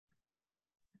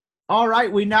All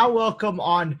right, we now welcome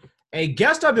on a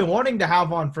guest I've been wanting to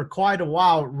have on for quite a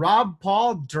while, Rob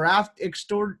Paul,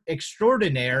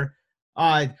 extraordinaire,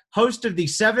 host of the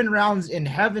Seven Rounds in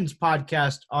Heavens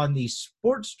podcast on the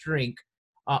Sports Drink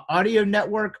audio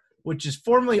network, which is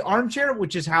formerly Armchair,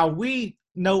 which is how we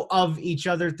know of each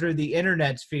other through the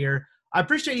internet sphere. I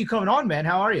appreciate you coming on, man.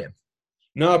 How are you?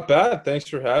 Not bad. Thanks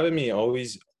for having me.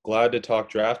 Always glad to talk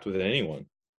draft with anyone.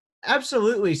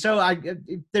 Absolutely. So,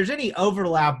 if there's any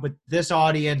overlap with this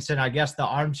audience and I guess the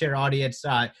armchair audience,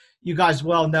 you guys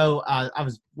well know I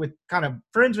was with kind of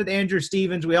friends with Andrew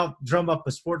Stevens. We all drum up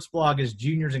a sports blog as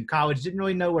juniors in college. Didn't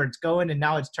really know where it's going, and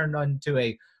now it's turned into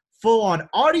a full-on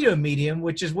audio medium,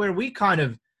 which is where we kind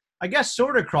of, I guess,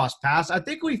 sort of cross paths. I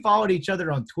think we followed each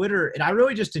other on Twitter, and I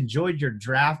really just enjoyed your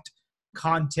draft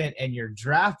content and your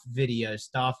draft video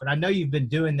stuff. And I know you've been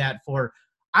doing that for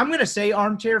I'm going to say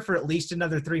armchair for at least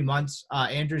another 3 months.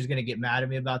 Andrew's going to get mad at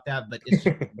me about that, but it's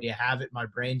just going to be a habit. My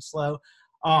brain's slow.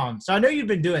 So I know you've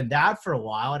been doing that for a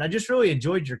while, and I just really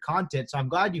enjoyed your content. So I'm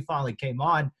glad you finally came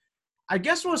on. I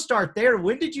guess we'll start there.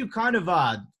 When did you kind of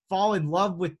fall in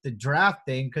love with the draft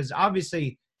thing? Because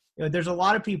obviously, there's a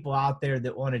lot of people out there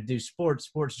that want to do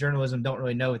sports journalism, don't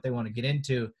really know what they want to get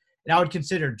into. And I would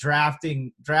consider draft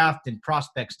and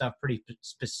prospect stuff pretty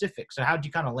specific. So how'd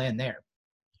you kind of land there?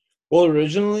 Well,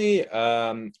 originally,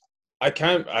 I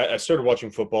started watching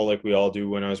football like we all do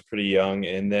when I was pretty young,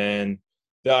 and then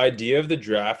the idea of the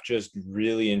draft just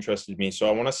really interested me. So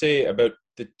I want to say about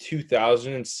the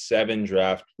 2007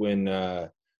 draft when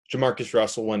Jamarcus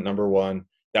Russell went number one.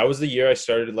 That was the year I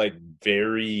started like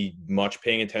very much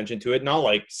paying attention to it, not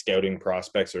like scouting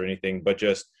prospects or anything, but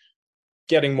just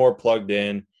getting more plugged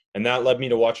in. And that led me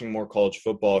to watching more college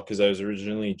football because I was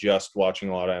originally just watching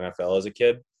a lot of NFL as a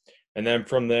kid. And then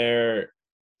from there,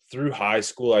 through high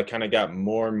school, I kind of got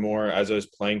more and more as I was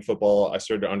playing football. I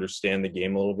started to understand the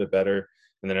game a little bit better.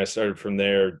 And then I started from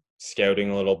there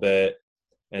scouting a little bit.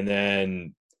 And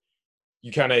then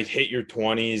you kind of hit your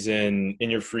 20s, and in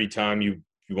your free time, you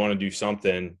want to do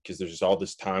something because there's just all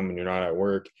this time when you're not at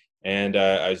work. And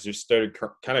I just started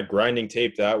kind of grinding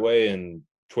tape that way. And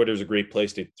Twitter's a great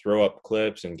place to throw up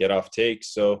clips and get off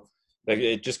takes. So like,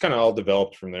 it just kind of all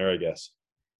developed from there, I guess.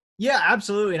 Yeah,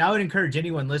 absolutely. And I would encourage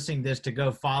anyone listening to this to go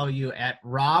follow you at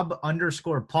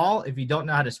Rob_Paul. If you don't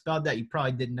know how to spell that, you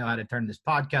probably didn't know how to turn this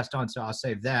podcast on, so I'll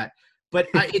save that. But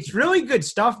it's really good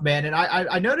stuff, man. And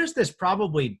I noticed this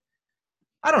probably,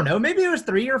 I don't know, maybe it was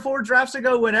 3 or 4 drafts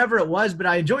ago, whenever it was, but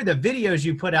I enjoyed the videos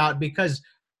you put out because,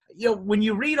 when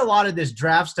you read a lot of this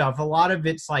draft stuff, a lot of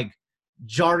it's like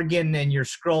jargon and you're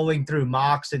scrolling through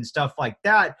mocks and stuff like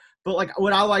that. But like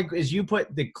what I like is you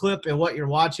put the clip and what you're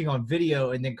watching on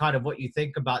video and then kind of what you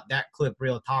think about that clip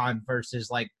real time versus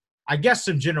like I guess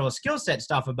some general skill set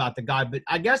stuff about the guy. But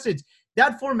I guess it's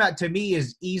that format to me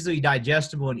is easily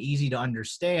digestible and easy to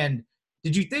understand.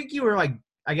 Did you think you were like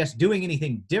I guess doing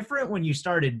anything different when you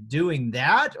started doing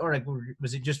that, or like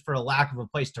was it just for a lack of a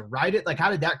place to write it? Like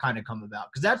how did that kind of come about?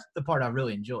 Because that's the part I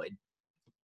really enjoyed.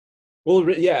 Well,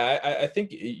 yeah, I think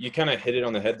you kind of hit it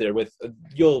on the head there with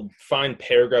you'll find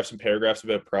paragraphs and paragraphs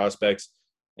about prospects,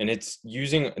 and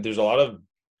there's a lot of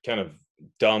kind of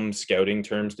dumb scouting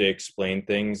terms to explain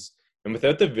things. And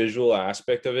without the visual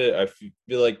aspect of it, I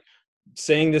feel like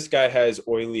saying this guy has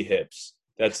oily hips.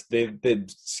 The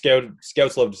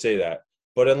scouts love to say that.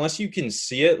 But unless you can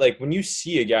see it, like when you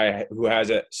see a guy who has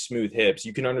a smooth hips,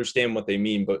 you can understand what they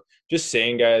mean. But just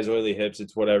saying guy has oily hips,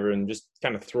 it's whatever, and just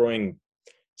kind of throwing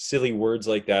silly words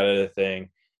like that at a thing.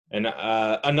 And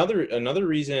another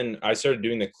reason I started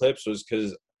doing the clips was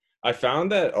because I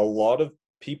found that a lot of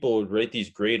people would write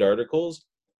these great articles,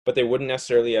 but they wouldn't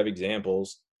necessarily have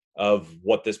examples of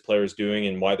what this player is doing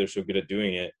and why they're so good at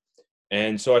doing it.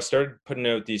 And so I started putting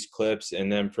out these clips,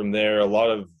 and then from there, a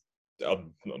lot of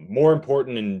more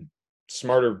important and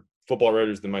smarter football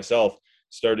writers than myself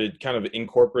started kind of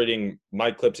incorporating my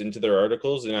clips into their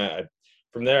articles. And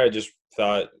from there, I just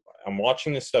thought, I'm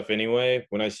watching this stuff anyway.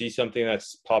 When I see something that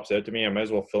pops out to me, I might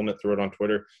as well film it, throw it on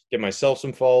Twitter, get myself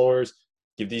some followers,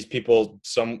 give these people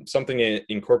something to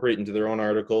incorporate into their own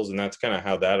articles, and that's kind of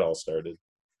how that all started.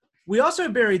 We also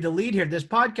buried the lead here. This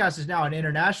podcast is now an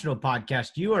international podcast.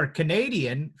 You are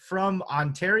Canadian from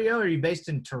Ontario. Are you based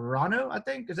in Toronto, I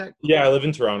think? Is that Yeah, I live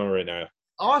in Toronto right now.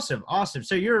 awesome? Awesome.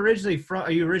 So are you originally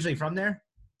from there?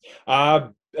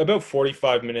 About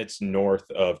 45 minutes north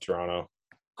of Toronto.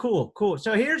 Cool.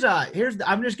 So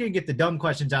I'm just gonna get the dumb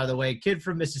questions out of the way. Kid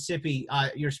from Mississippi,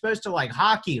 you're supposed to like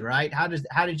hockey, right? How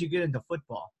did you get into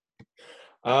football?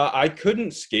 I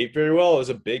couldn't skate very well. I was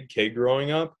a big kid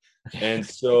growing up, and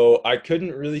so I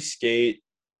couldn't really skate.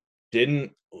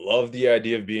 Didn't love the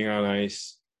idea of being on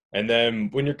ice. And then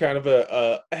when you're kind of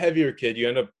a heavier kid, you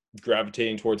end up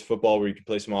gravitating towards football where you can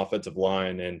play some offensive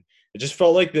line. And it just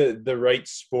felt like the right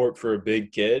sport for a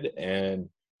big kid. And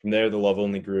from there, the love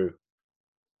only grew.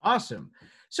 Awesome.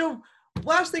 So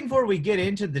last thing before we get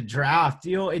into the draft,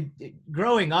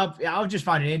 growing up, I just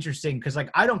find it interesting because like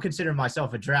I don't consider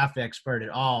myself a draft expert at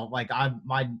all. Like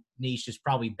my niche is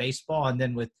probably baseball, and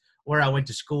then with where I went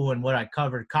to school and what I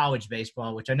covered, college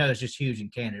baseball, which I know is just huge in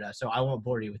Canada. So I won't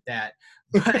bore you with that.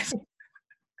 But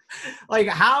like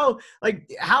how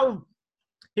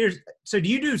here's so do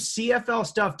you do CFL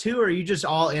stuff too, or are you just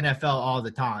all NFL all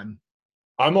the time?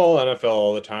 I'm all NFL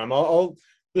all the time.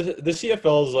 The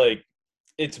CFL is like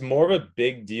it's more of a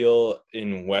big deal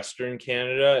in Western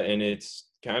Canada, and it's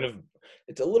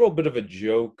a little bit of a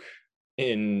joke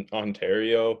in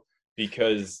Ontario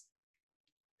because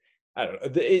I don't know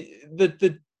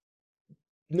the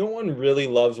no one really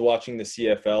loves watching the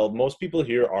CFL. Most people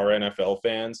here are NFL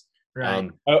fans, Right.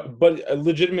 but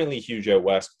legitimately huge out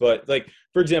west. But like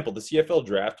for example, the CFL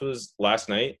draft was last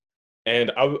night,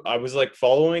 and I was like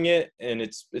following it, and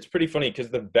it's pretty funny because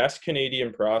the best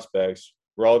Canadian prospects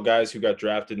were all guys who got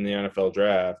drafted in the NFL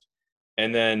draft,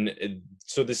 and then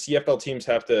so the CFL teams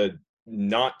have to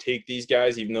not take these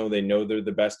guys even though they know they're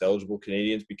the best eligible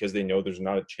Canadians because they know there's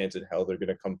not a chance in hell they're going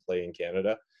to come play in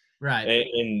Canada. Right.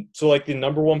 And so, like, the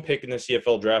number one pick in the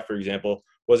CFL draft, for example,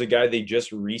 was a guy they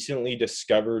just recently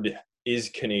discovered is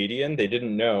Canadian. They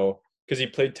didn't know because he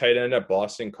played tight end at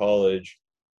Boston College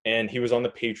and he was on the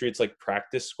Patriots, like,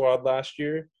 practice squad last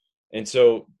year. And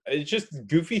so it's just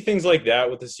goofy things like that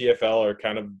with the CFL are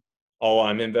kind of all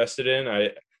I'm invested in.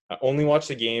 I only watch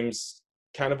the games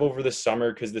kind of over the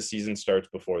summer because the season starts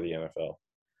before the NFL.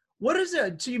 What is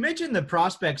it? So you mentioned the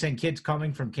prospects and kids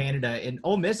coming from Canada, and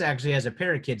Ole Miss actually has a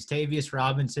pair of kids, Tavius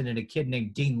Robinson and a kid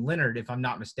named Dean Leonard, if I'm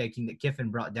not mistaken, that Kiffin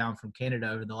brought down from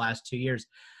Canada over the last 2 years.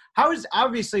 How is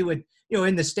obviously with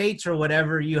in the States or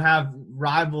whatever, you have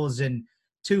rivals and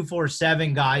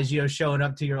 247 guys, showing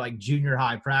up to your like junior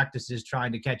high practices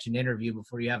trying to catch an interview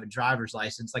before you have a driver's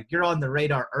license. Like you're on the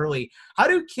radar early. How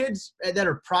do kids that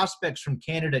are prospects from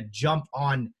Canada jump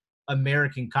on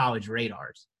American college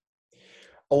radars?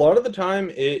 A lot of the time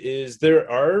it is there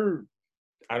are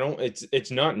I don't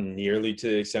it's not nearly to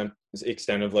the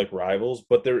extent of like rivals,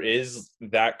 but there is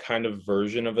that kind of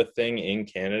version of a thing in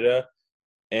Canada.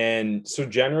 And so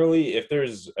generally if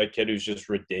there's a kid who's just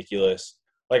ridiculous,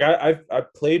 like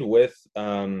I've played with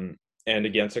and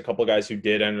against a couple guys who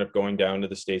did end up going down to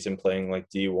the States and playing like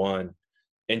D1.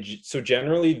 And so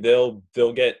generally they'll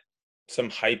get some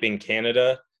hype in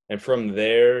Canada, and from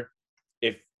there,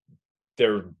 if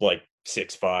they're like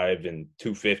 6'5" and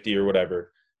 250 or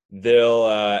whatever, they'll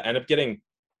end up getting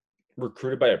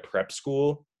recruited by a prep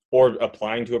school or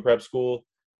applying to a prep school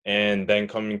and then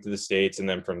coming to the States, and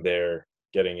then from there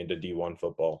getting into D1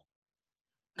 football.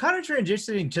 Kind of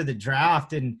transitioning to the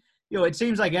draft, and it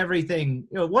seems like everything,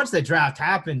 once the draft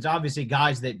happens, obviously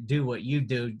guys that do what you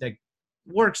do, like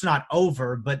work's not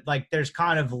over, but like there's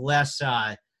kind of less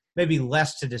maybe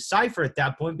less to decipher at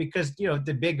that point because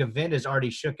the big event is already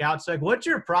shook out. So like what's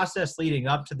your process leading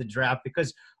up to the draft?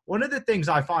 Because one of the things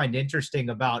I find interesting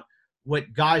about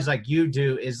what guys like you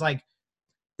do is like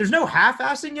there's no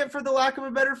half-assing it, for the lack of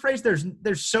a better phrase.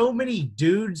 There's so many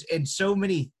dudes and so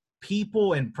many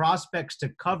people and prospects to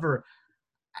cover.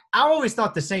 I always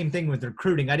thought the same thing with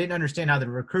recruiting. I didn't understand how the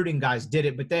recruiting guys did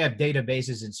it, but they have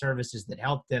databases and services that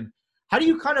help them. How do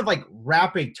you kind of like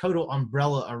wrap a total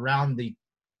umbrella around the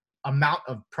amount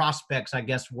of prospects, I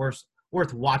guess, worth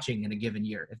watching in a given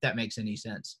year, if that makes any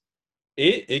sense?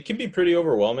 It can be pretty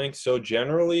overwhelming. So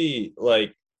generally,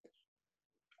 like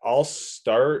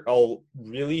I'll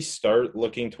really start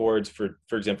looking towards for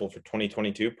example for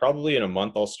 2022, probably in a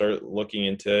month I'll start looking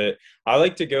into it. I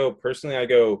like to go personally, I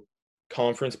go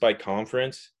conference by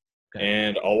conference, Okay.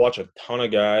 and I'll watch a ton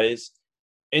of guys.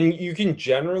 And you can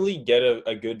generally get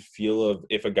a good feel of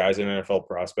if a guy's an NFL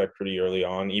prospect pretty early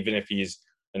on, even if he's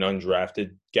an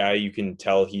undrafted guy, you can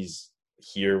tell he's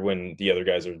here when the other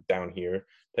guys are down here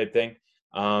type thing.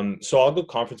 So I'll go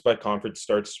conference by conference,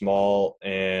 start small,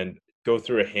 and go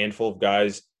through a handful of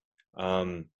guys.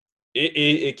 Um,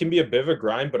 it can be a bit of a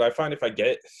grind, but I find if I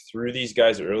get through these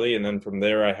guys early and then from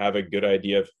there I have a good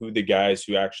idea of who the guys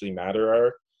who actually matter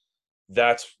are,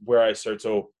 that's where I start.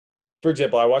 So, for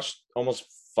example, I watched almost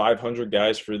 500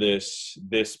 guys for this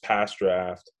past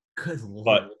draft, Good Lord.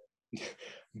 but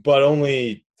but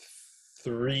only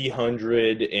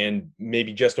 300 and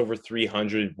maybe just over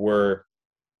 300 were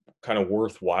kind of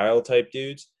worthwhile type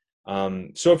dudes.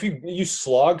 So if you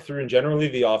slog through, and generally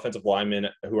the offensive linemen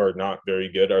who are not very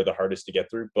good are the hardest to get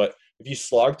through, but if you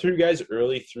slog through guys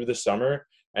early through the summer,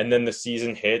 and then the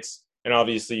season hits, and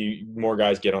obviously more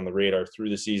guys get on the radar through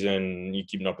the season. You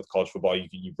keeping up with college football,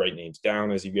 you write names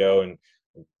down as you go and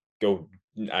go.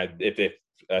 If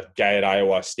a guy at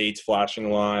Iowa State's flashing a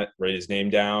lot, write his name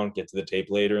down, get to the tape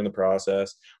later in the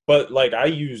process. But like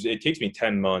it takes me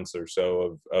 10 months or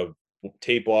so of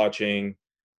tape watching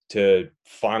to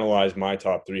finalize my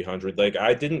top 300. Like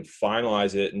I didn't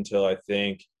finalize it until I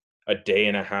think a day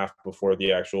and a half before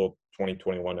the actual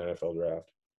 2021 NFL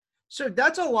draft. So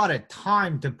that's a lot of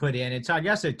time to put in. It's, I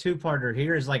guess, a two-parter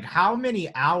here is like how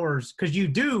many hours, because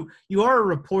you are a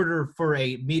reporter for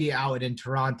a media outlet in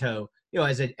Toronto,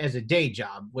 as a day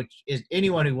job, which is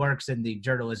anyone who works in the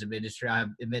journalism industry, I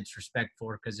have immense respect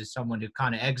for, because it's someone who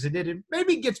kind of exited and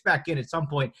maybe gets back in at some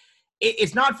point.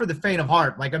 It's not for the faint of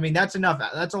heart. Like, I mean, that's enough.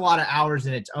 That's a lot of hours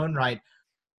in its own right.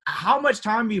 How much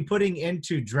time are you putting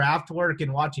into draft work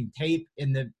and watching tape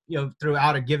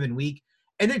throughout a given week?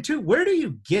 And then two, where do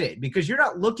you get it? Because you're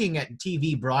not looking at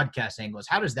TV broadcast angles.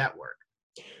 How does that work?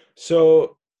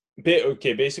 So,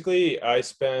 okay, basically I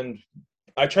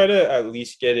try to at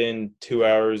least get in 2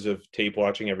 hours of tape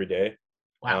watching every day.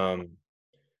 Wow.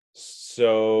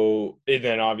 So, and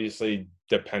then obviously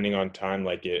depending on time,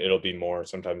 like it'll be more,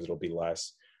 sometimes it'll be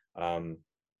less.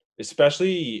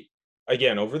 Especially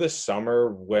again, over the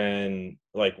summer when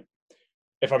like,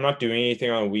 if I'm not doing anything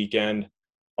on a weekend,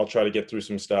 I'll try to get through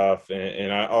some stuff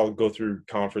and I'll go through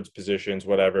conference positions,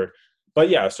 whatever. But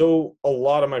yeah, so a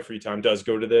lot of my free time does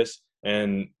go to this,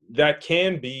 and that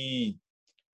can be,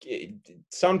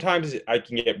 sometimes I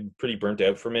can get pretty burnt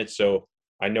out from it. So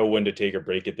I know when to take a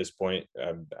break at this point,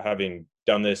 having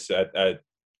done this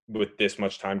with this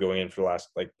much time going in for the last,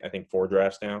 like, I think 4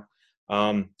 drafts now.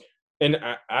 And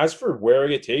as for where I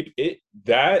get tape,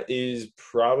 that is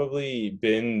probably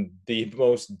been the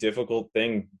most difficult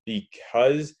thing,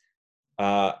 because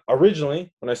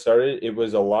originally when I started, it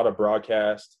was a lot of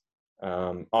broadcast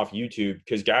off YouTube,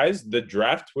 because guys, the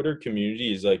draft Twitter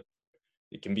community is like,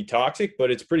 it can be toxic, but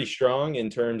it's pretty strong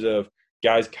in terms of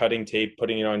guys cutting tape,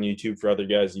 putting it on YouTube for other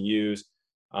guys to use.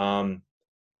 And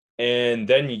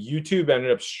then YouTube ended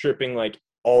up stripping like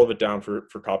all of it down for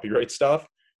copyright stuff.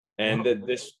 And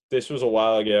this was a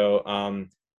while ago.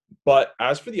 But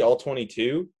as for the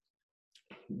All-22,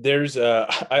 there's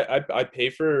I pay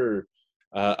for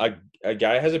a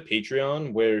guy has a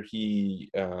Patreon where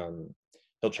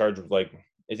he'll charge like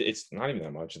it's not even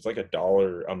that much. It's like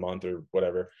 $1 a month or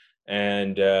whatever.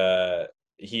 And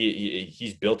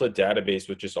he's built a database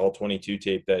with just All-22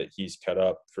 tape that he's cut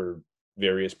up for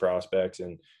various prospects,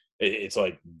 and it's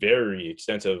like very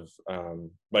extensive.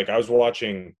 Like I was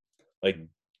watching like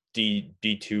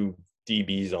D2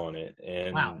 DBs on it,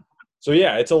 and wow. So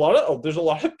yeah, there's a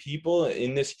lot of people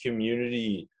in this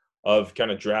community of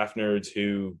kind of draft nerds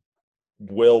who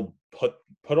will put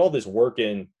all this work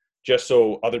in just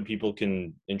so other people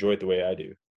can enjoy it the way I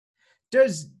do.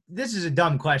 This is a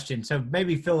dumb question, so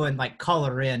maybe fill in, like,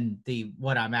 color in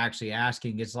what I'm actually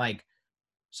asking is like,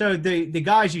 so the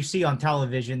guys you see on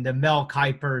television, the Mel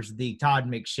Kipers, the Todd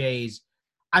McShays,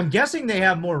 I'm guessing they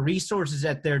have more resources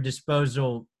at their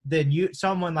disposal than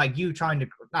someone like you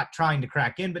not trying to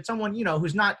crack in, but someone,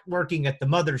 who's not working at the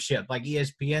mothership like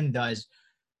ESPN does.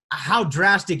 How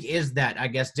drastic is that, I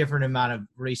guess, different amount of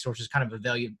resources kind of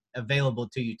available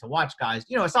to you to watch guys,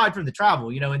 aside from the travel,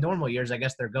 in normal years, I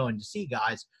guess they're going to see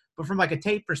guys, but from like a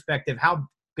tape perspective, how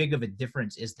big of a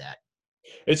difference is that?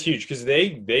 It's huge, because they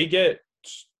get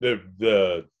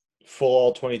the full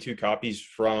All-22 copies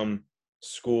from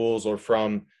schools, or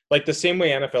from like the same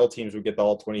way NFL teams would get the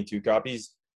All-22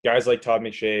 copies. Guys like Todd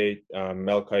McShay,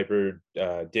 Mel Kiper,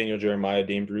 Daniel Jeremiah,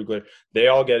 Dane Brugler, they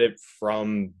all get it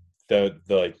from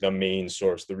the main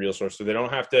source, the real source. So they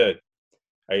don't have to,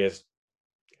 I guess.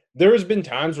 There's been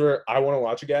times where I want to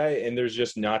watch a guy and there's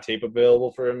just not tape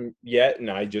available for him yet, and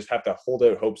I just have to hold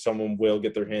out hope someone will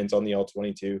get their hands on the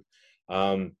All-22,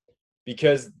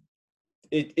 because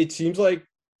it seems like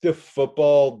the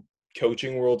football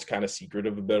coaching world's kind of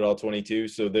secretive about All-22,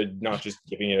 so they're not just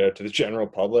giving it out to the general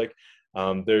public.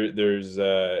 There's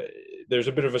a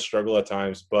bit of a struggle at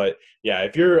times, but yeah,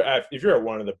 if you're at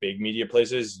one of the big media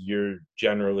places, you're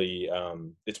generally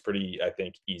it's pretty, I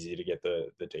think, easy to get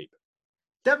the tape.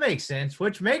 That makes sense,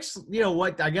 which makes,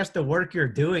 what I guess the work you're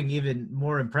doing even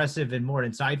more impressive and more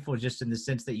insightful, just in the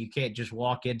sense that you can't just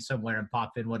walk in somewhere and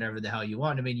pop in whatever the hell you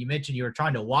want. I mean, you mentioned you were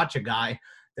trying to watch a guy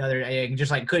the other day and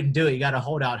just like couldn't do it. You got to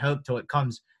hold out hope till it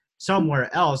comes somewhere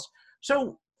else.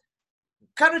 So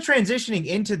kind of transitioning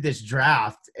into this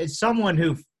draft, as someone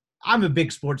who, I'm a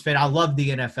big sports fan. I love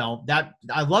the NFL.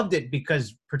 I loved it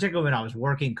because, particularly when I was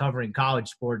working covering college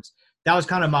sports, that was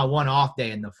kind of my one off day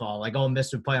in the fall. Like Ole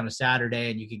Miss would play on a Saturday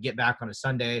and you could get back on a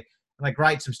Sunday. like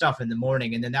write some stuff in the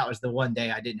morning. And then that was the one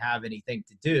day I didn't have anything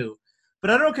to do. But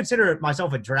I don't consider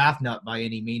myself a draft nut by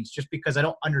any means, just because I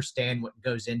don't understand what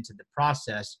goes into the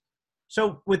process.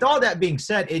 So with all that being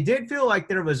said, it did feel like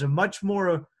there was a much more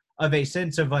of a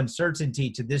sense of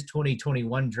uncertainty to this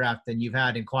 2021 draft than you've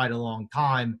had in quite a long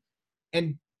time.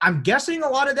 And I'm guessing a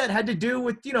lot of that had to do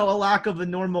with, a lack of a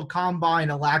normal combine,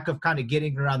 a lack of kind of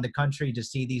getting around the country to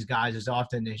see these guys as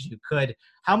often as you could.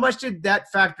 How much did that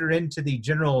factor into the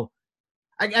general?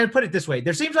 I put it this way.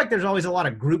 There seems like there's always a lot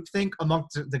of groupthink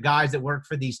amongst the guys that work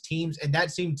for these teams, and that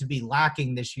seemed to be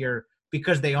lacking this year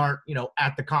because they aren't,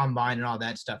 at the combine and all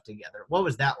that stuff together. What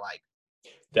was that like?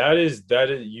 That is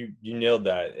you nailed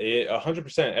that.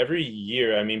 100%. Every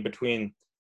year, I mean, between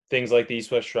things like the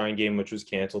East West Shrine Game, which was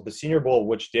canceled, the Senior Bowl,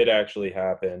 which did actually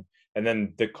happen, and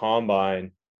then the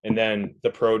combine, and then the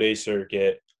pro day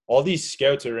circuit, all these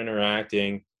scouts are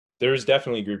interacting. There's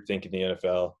definitely groupthink in the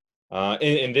NFL.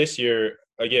 And this year,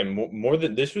 again, more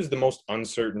than this was the most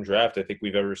uncertain draft I think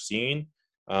we've ever seen.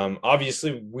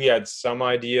 Obviously, we had some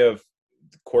idea of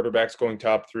quarterbacks going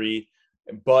top 3,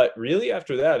 but really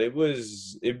after that,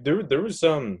 there was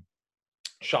some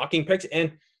shocking picks,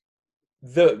 and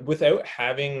without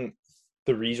having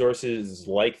the resources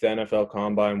like the NFL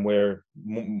Combine, where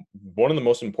one of the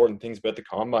most important things about the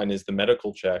Combine is the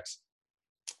medical checks,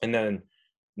 and then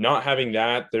not having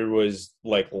that, there was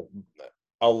like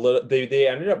a little. They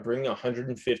ended up bringing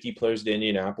 150 players to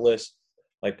Indianapolis,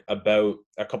 like about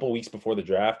a couple weeks before the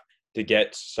draft, to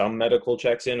get some medical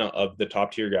checks in of the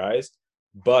top tier guys.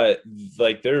 But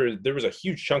like there was a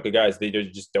huge chunk of guys they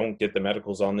just don't get the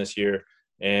medicals on this year.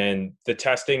 And the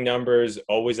testing numbers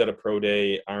always at a pro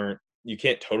day you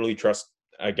can't totally trust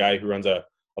a guy who runs a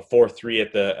 4.3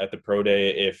 at the pro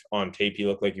day if on tape he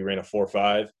looked like he ran a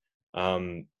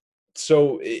 4.5.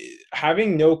 So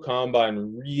having no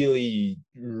combine really,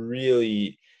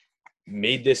 really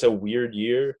made this a weird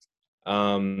year.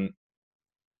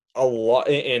 A lot,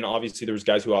 and obviously there was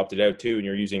guys who opted out too, and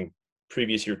you're using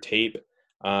previous year tape.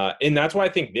 And that's why I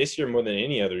think this year more than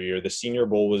any other year, the Senior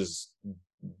Bowl was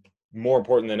more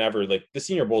important than ever. Like the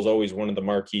Senior Bowl is always one of the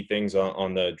marquee things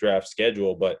on the draft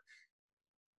schedule, but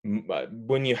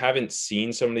when you haven't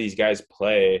seen some of these guys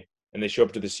play and they show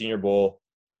up to the Senior Bowl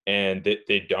and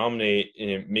they dominate, and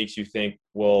it makes you think,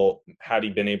 well, had he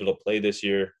been able to play this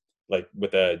year, like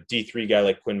with a D3 guy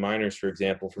like Quinn Miners, for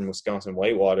example, from Wisconsin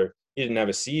Whitewater, he didn't have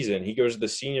a season. He goes to the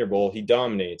Senior Bowl, he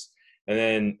dominates. And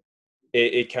then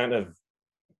it kind of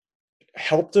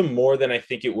helped him more than I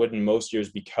think it would in most years,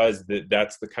 because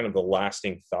that's the kind of the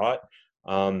lasting thought.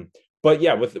 But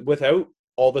yeah, without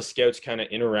all the scouts kind of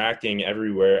interacting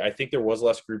everywhere, I think there was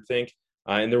less groupthink,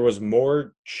 and there was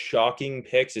more shocking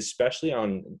picks, especially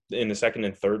in the second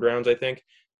and third rounds, I think,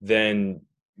 than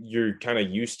you're kind of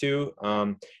used to.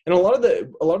 And a lot of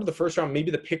the first round,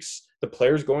 maybe the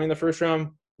players going in the first round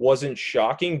wasn't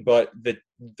shocking, but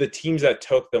the teams that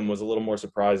took them was a little more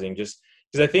surprising, just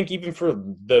because I think even for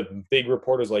the big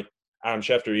reporters like Adam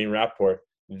Schefter, Ian Rappaport,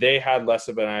 they had less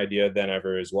of an idea than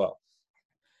ever as well.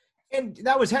 And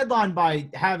that was headlined by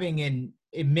having an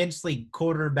immensely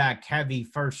quarterback heavy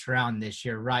first round this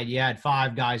year, right? You had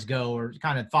 5 guys go, or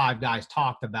kind of 5 guys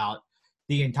talked about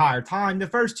the entire time. The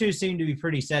first 2 seemed to be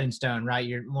pretty set in stone, right?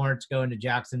 Your Lawrence going to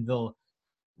Jacksonville,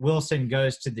 Wilson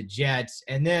goes to the Jets.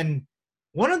 And then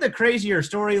one of the crazier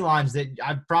storylines that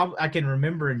I can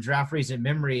remember in draft recent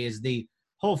memory is the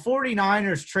whole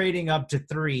 49ers trading up to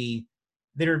 3.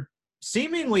 They're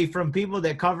seemingly, from people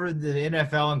that cover the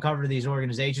NFL and cover these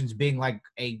organizations, being like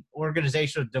a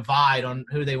organizational divide on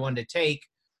who they wanted to take,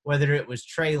 whether it was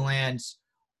Trey Lance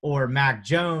or Mac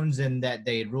Jones, and that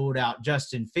they had ruled out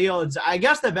Justin Fields. I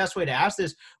guess the best way to ask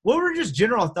this, what were just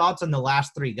general thoughts on the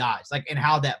last 3 guys, like, and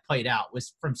how that played out?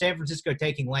 Was from San Francisco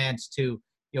taking Lance to,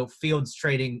 Fields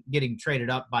getting traded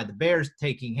up by the Bears,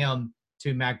 taking him,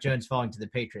 to Mac Jones falling to the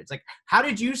Patriots. Like, how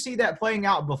did you see that playing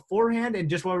out beforehand, and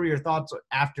just what were your thoughts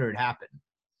after it happened?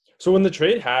 So when the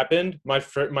trade happened, my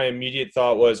immediate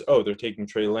thought was, oh, they're taking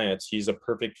Trey Lance. He's a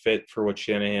perfect fit for what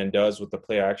Shanahan does with the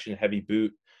play action heavy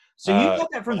boot. So you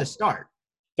thought that from the start?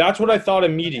 That's what I thought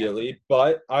immediately.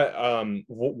 But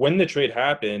when the trade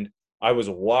happened, I was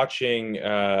watching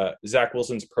Zach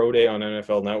Wilson's pro day on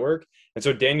NFL Network, and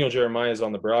so Daniel Jeremiah is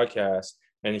on the broadcast,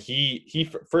 and he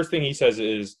first thing he says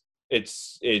is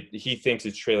he thinks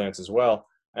it's Trey Lance as well,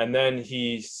 and then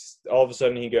all of a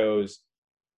sudden he goes,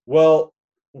 well,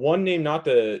 one name not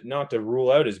to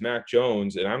rule out is Mac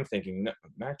Jones, and I'm thinking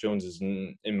Mac Jones is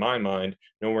in my mind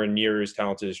nowhere near as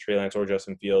talented as Trey Lance or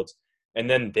Justin Fields. And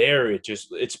then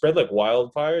it spread like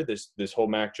wildfire, this whole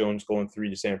Mac Jones going 3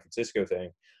 to San Francisco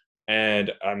thing.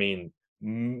 And I mean,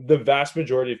 the vast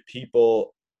majority of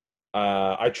people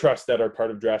I trust that are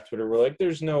part of draft Twitter were like,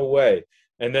 there's no way.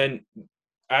 And then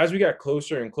as we got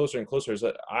closer and closer and closer,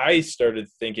 I started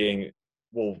thinking,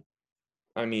 well,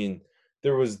 I mean,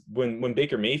 there was when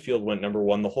Baker Mayfield went number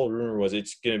one, the whole rumor was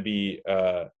it's going to be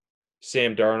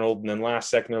Sam Darnold, and then last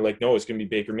second they're like, no, it's going to be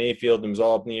Baker Mayfield, and it was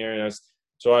all up in the air. And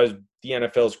the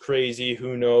NFL's crazy.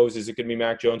 Who knows? Is it going to be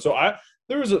Mac Jones? So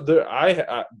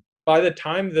by the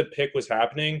time the pick was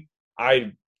happening,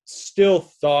 I still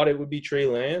thought it would be Trey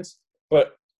Lance,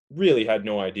 but really had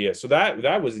no idea. So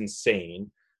that was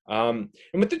insane. And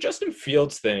with the Justin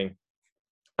Fields thing,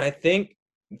 I think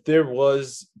there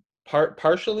was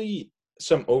partially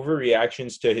some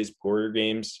overreactions to his Porter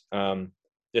games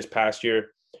this past year.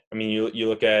 I mean, you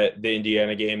look at the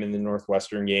Indiana game and the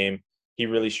Northwestern game. He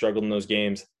really struggled in those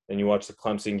games. Then you watch the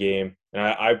Clemson game. And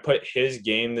I put his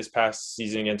game this past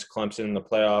season against Clemson in the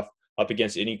playoff up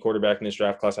against any quarterback in this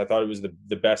draft class. I thought it was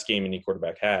the best game any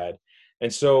quarterback had.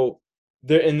 And so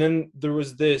then there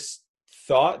was this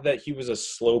thought that he was a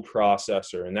slow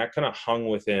processor, and that kind of hung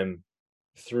with him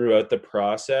throughout the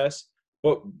process.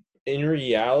 But in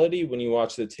reality, when you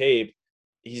watch the tape,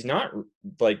 he's not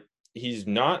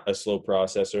a slow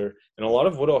processor. And a lot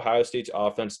of what Ohio State's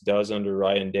offense does under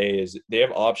Ryan Day is they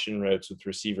have option routes with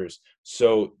receivers.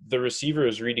 So the receiver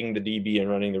is reading the DB and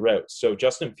running the route. So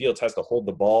Justin Fields has to hold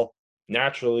the ball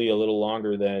naturally a little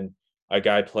longer than a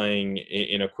guy playing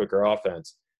in a quicker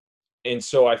offense. And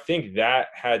so I think that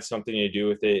had something to do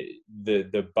with it.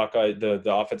 The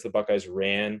offense the Buckeyes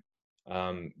ran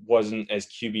wasn't as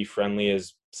QB friendly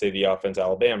as, say, the offense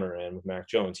Alabama ran with Mac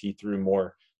Jones. He threw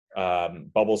more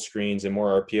bubble screens and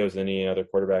more RPOs than any other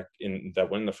quarterback that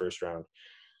went in the first round.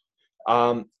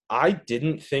 I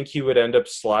didn't think he would end up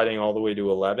sliding all the way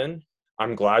to 11.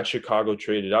 I'm glad Chicago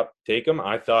traded up to take him.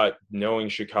 I thought, knowing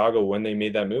Chicago when they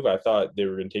made that move, I thought they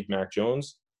were going to take Mac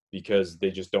Jones because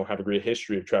they just don't have a great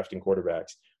history of drafting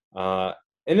quarterbacks.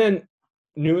 And then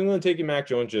New England taking Mac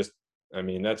Jones, that's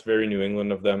very New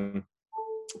England of them.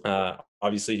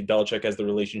 Obviously, Belichick has the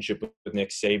relationship with Nick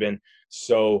Saban.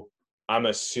 So I'm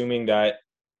assuming that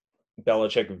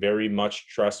Belichick very much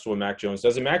trusts what Mac Jones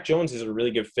does. And Mac Jones is a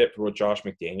really good fit for what Josh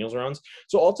McDaniels runs.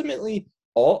 So ultimately,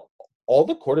 all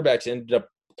the quarterbacks ended up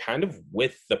kind of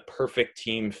with the perfect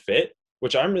team fit,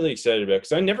 which I'm really excited about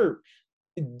because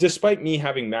despite me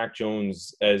having Mac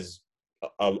Jones as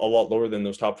a lot lower than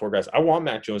those top four guys, I want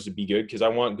Mac Jones to be good because I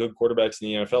want good quarterbacks in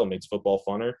the NFL. It makes football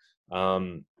funner.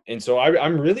 And so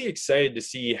I'm really excited to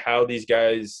see how these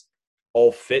guys all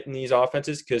fit in these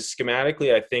offenses because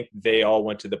schematically, I think they all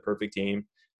went to the perfect team.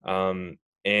 And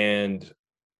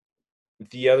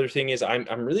the other thing is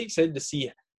I'm really excited to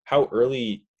see how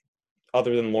early,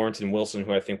 other than Lawrence and Wilson,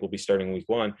 who I think will be starting week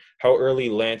one, how early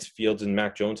Lance, Fields, and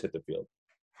Mac Jones hit the field.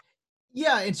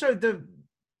 Yeah, and so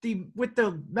with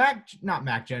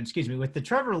the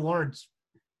Trevor Lawrence,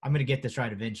 I'm going to get this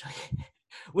right eventually.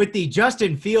 With the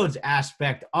Justin Fields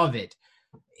aspect of it,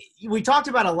 we talked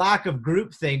about a lack of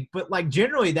groupthink, but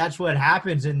generally that's what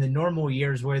happens in the normal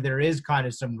years where there is kind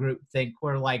of some groupthink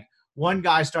where one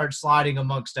guy starts sliding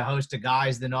amongst a host of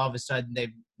guys, then all of a sudden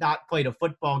they've not played a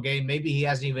football game. Maybe he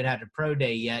hasn't even had a pro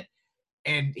day yet.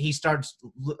 And he starts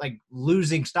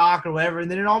losing stock or whatever.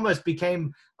 And then it almost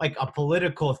became a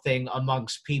political thing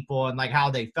amongst people and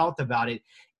how they felt about it.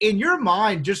 In your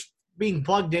mind, just being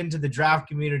plugged into the draft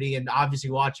community and obviously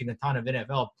watching a ton of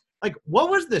NFL, what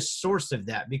was the source of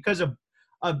that? Because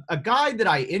a guy that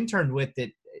I interned with at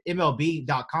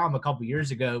MLB.com a couple years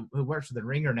ago, who works for the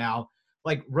Ringer now,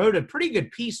 wrote a pretty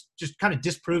good piece just kind of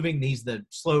disproving he's the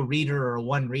slow reader or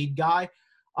one read guy.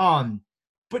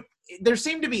 But there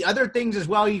seem to be other things as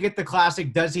well. You get the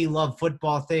classic does he love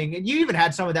football thing. And you even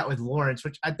had some of that with Lawrence,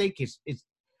 which I think is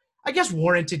I guess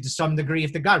warranted to some degree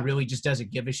if the guy really just doesn't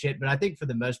give a shit. But I think for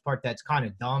the most part, that's kind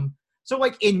of dumb. So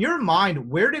in your mind,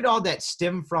 where did all that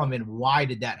stem from and why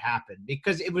did that happen?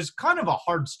 Because it was kind of a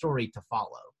hard story to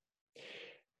follow.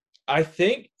 I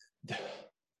think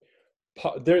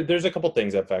there's a couple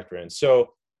things that factor in.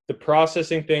 So the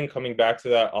processing thing, coming back to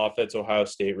that offense Ohio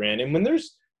State ran, and when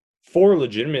there's four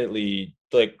legitimately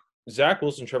Zach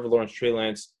Wilson, Trevor Lawrence, Trey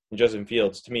Lance, and Justin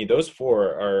Fields, to me, those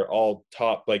four are all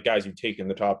top guys you take in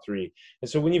the top three. And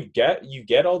so when you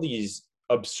get all these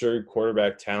absurd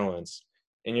quarterback talents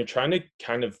and you're trying to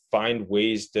kind of find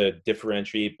ways to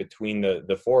differentiate between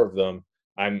the four of them,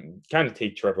 I'm kind of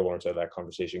take Trevor Lawrence out of that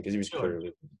conversation because he was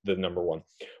clearly the number one.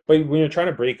 But when you're trying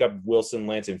to break up Wilson,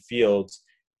 Lance, and Fields,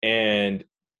 and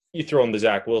you throw in the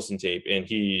Zach Wilson tape, and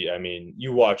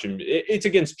you watch him. It's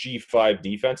against G5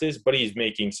 defenses, but he's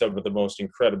making some of the most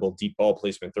incredible deep ball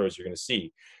placement throws you're going to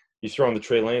see. You throw in the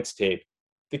Trey Lance tape,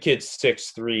 the kid's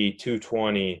 6'3",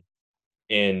 220,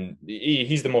 and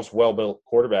he's the most well-built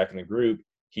quarterback in the group.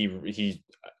 He's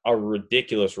a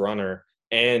ridiculous runner,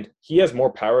 and he has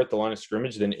more power at the line of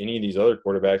scrimmage than any of these other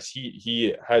quarterbacks.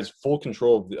 He has full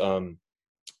control of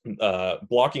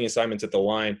blocking assignments at the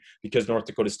line because North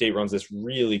Dakota State runs this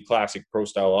really classic pro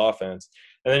style offense.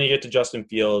 And then you get to Justin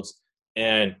Fields,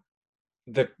 and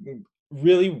the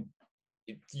really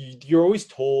you're always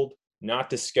told not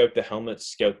to scout the helmet,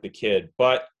 scout the kid,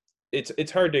 but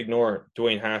it's hard to ignore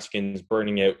Dwayne Haskins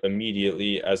burning out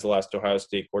immediately as the last Ohio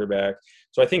State quarterback.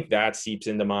 So I think that seeps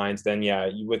into minds. Then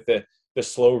with the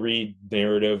slow read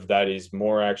narrative that is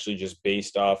more actually just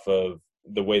based off of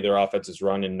the way their offense is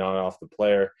run and not off the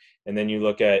player. And then you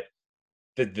look at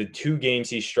the two games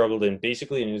he struggled in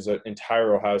basically in his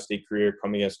entire Ohio State career,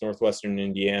 coming against Northwestern and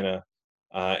Indiana.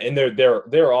 And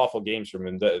they're awful games from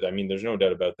him. I mean, there's no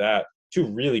doubt about that. Two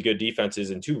really good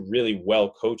defenses and two really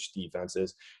well-coached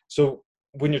defenses. So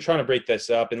when you're trying to break this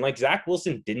up, and like Zach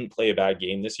Wilson didn't play a bad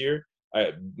game this year.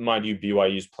 Mind you,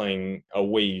 BYU's playing a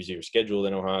way easier schedule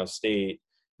than Ohio State.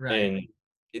 Right.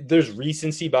 And there's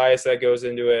recency bias that goes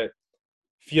into it.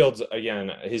 Fields,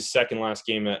 again, his second last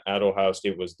game at Ohio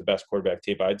State was the best quarterback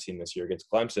tape I'd seen this year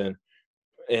against Clemson.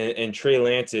 And Trey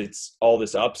Lance, it's all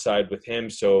this upside with him.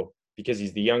 So because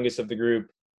he's the youngest of the group,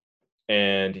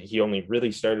 and he only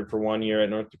really started for 1 year at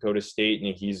North Dakota State,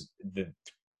 and the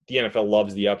NFL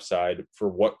loves the upside for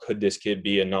what could this kid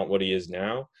be and not what he is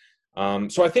now.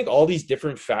 So I think all these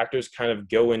different factors kind of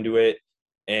go into it.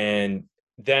 And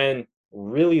then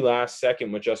really last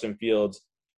second with Justin Fields,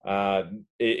 I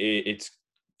think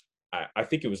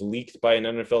it was leaked by an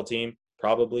NFL team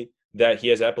probably that he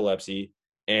has epilepsy.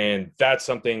 And that's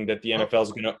something that the NFL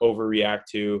is going to overreact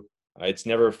to. It's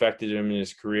never affected him in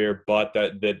his career, but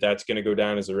that's going to go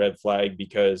down as a red flag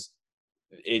because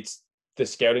it's the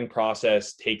scouting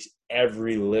process takes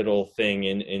every little thing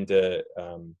into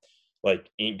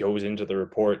it goes into the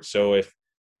report. So if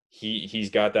he's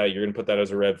got that, you're going to put that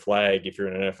as a red flag if you're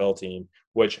an NFL team,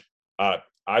 which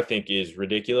I think is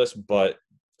ridiculous. But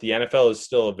the NFL is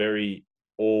still a very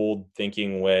old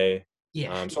thinking way.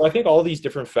 Yeah. So I think all these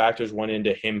different factors went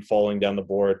into him falling down the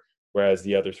board, whereas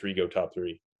the other three go top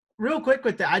three. Real quick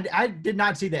with that, I did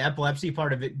not see the epilepsy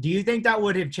part of it. Do you think that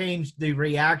would have changed the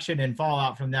reaction and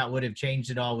fallout from that would have changed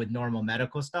it all with normal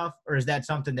medical stuff? Or is that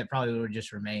something that probably would have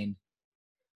just remained?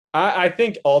 I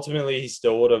think ultimately he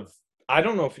still would have. I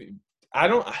don't know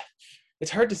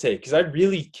it's hard to say because I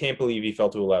really can't believe he fell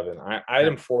to 11. I had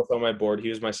him fourth on my board. He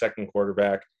was my second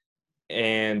quarterback.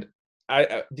 And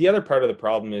the other part of the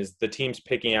problem is the teams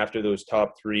picking after those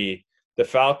top three. The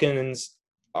Falcons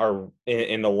and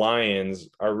the Lions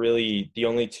are really the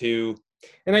only two,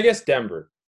 and I guess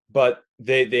Denver, but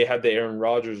they had the Aaron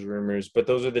Rodgers rumors, but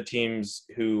those are the teams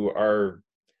who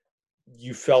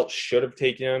you felt should have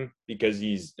taken him because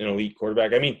he's an elite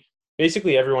quarterback. I mean,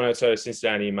 basically everyone outside of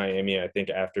Cincinnati and Miami, I think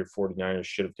after 49ers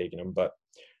should have taken him, but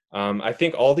I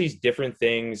think all these different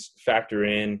things factor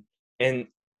in, and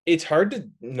it's hard to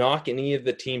knock any of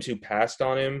the teams who passed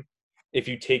on him if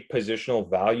you take positional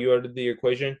value out of the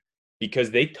equation,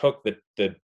 because they took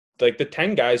the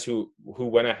 10 guys who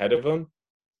went ahead of him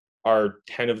are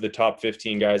 10 of the top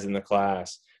 15 guys in the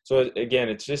class. So again,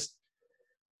 it's just,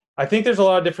 I think there's a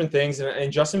lot of different things,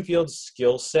 and Justin Fields'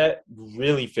 skill set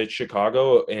really fits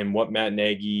Chicago and what Matt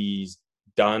Nagy's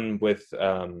done with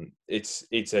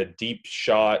it's a deep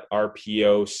shot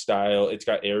RPO style. It's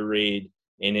got air raid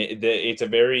in it. It's a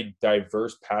very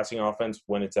diverse passing offense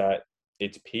when it's at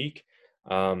its peak.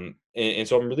 And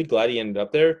so I'm really glad he ended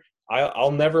up there.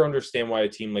 I'll never understand why a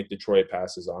team like Detroit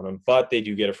passes on him, but they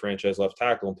do get a franchise left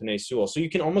tackle in Penei Sewell. So you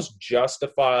can almost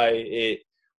justify it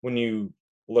when you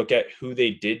look at who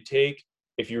they did take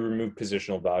if you remove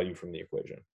positional value from the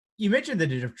equation. You mentioned the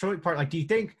Detroit part. Like, do you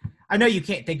think – I know you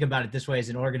can't think about it this way as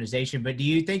an organization, but do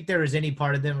you think there was any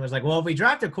part of them that was like, well, if we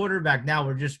draft a quarterback now,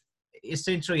 we're just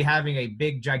essentially having a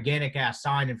big, gigantic-ass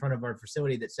sign in front of our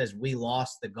facility that says we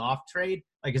lost the Goff trade?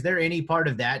 Like, is there any part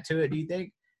of that to it, do you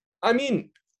think? I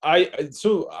mean, I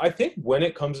think when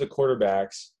it comes to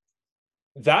quarterbacks,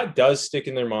 that does stick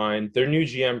in their mind. Their new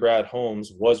GM, Brad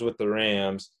Holmes, was with the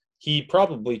Rams. He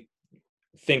probably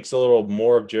thinks a little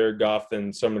more of Jared Goff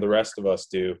than some of the rest of us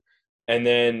do. And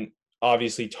then,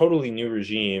 obviously, totally new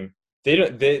regime.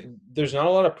 There's not a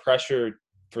lot of pressure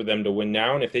for them to win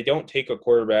now. And if they don't take a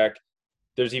quarterback,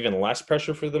 there's even less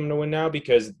pressure for them to win now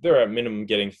because they're at minimum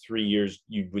getting 3 years,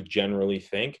 you would generally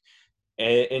think.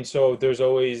 And so there's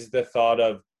always the thought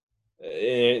of,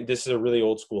 and this is a really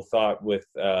old school thought with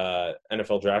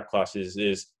NFL draft classes,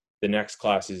 is the next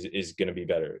class is going to be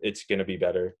better. It's going to be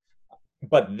better.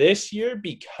 But this year,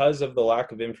 because of the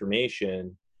lack of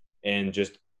information and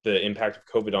just the impact of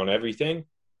COVID on everything,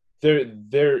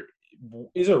 there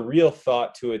is a real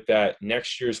thought to it that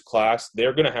next year's class,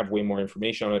 they're going to have way more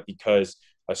information on it because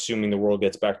assuming the world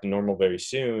gets back to normal very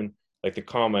soon, like the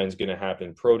combine is going to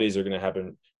happen, pro days are going to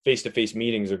happen, face-to-face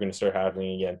meetings are going to start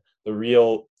happening again. The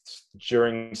real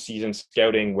during season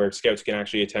scouting where scouts can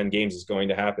actually attend games is going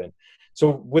to happen. So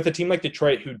with a team like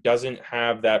Detroit who doesn't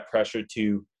have that pressure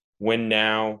to win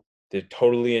now, they're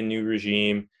totally a new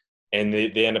regime, and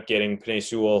they end up getting Penei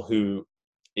Sewell, who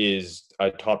is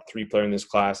a top 3 player in this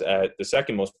class at the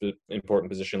second most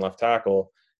important position, left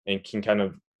tackle, and can kind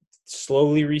of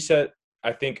slowly reset,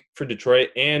 I think, for Detroit.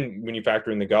 And when you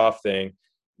factor in the Goff thing,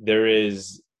 there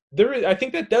is I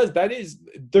think that is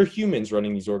they're humans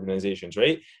running these organizations,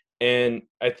 right? And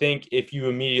I think if you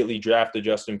immediately drafted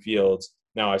Justin Fields,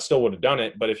 now I still would have done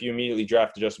it, but if you immediately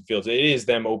drafted Justin Fields, it is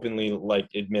them openly like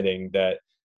admitting that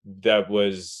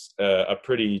was a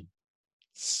pretty,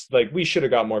 like, we should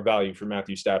have got more value for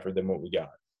Matthew Stafford than what we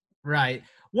got. Right.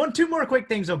 Two more quick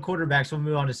things on quarterbacks. We'll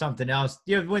move on to something else.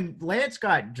 When Lance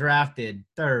got drafted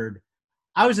 3rd,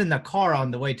 I was in the car on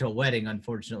the way to a wedding,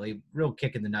 unfortunately. Real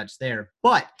kick in the nuts there.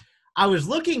 But I was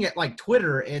looking at, like,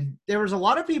 Twitter, and there was a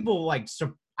lot of people, like,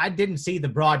 I didn't see the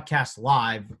broadcast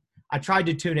live. I tried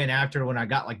to tune in after when I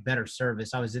got, like, better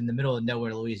service. I was in the middle of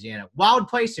nowhere, Louisiana. Wild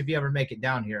place if you ever make it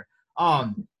down here.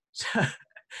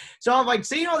 So I'm, like,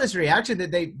 seeing all this reaction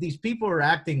that these people are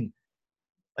acting,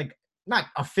 like, not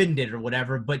offended or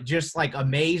whatever, but just, like,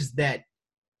 amazed that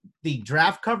the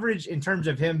draft coverage in terms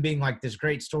of him being, like, this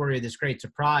great story or this great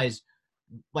surprise,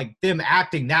 like, them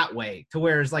acting that way to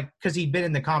where it's like, because he'd been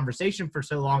in the conversation for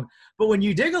so long. But when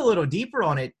you dig a little deeper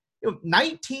on it,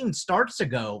 19 starts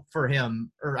ago for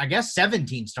him, or I guess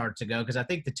 17 starts ago, because I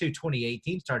think the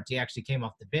 2018 starts, he actually came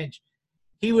off the bench.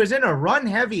 He was in a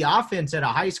run-heavy offense at a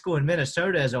high school in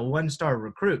Minnesota as a 1-star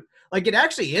recruit. Like, it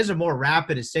actually is a more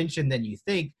rapid ascension than you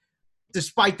think,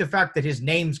 despite the fact that his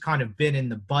name's kind of been in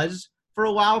the buzz for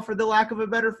a while, for the lack of a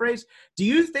better phrase. Do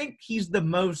you think he's the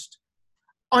most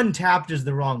untapped is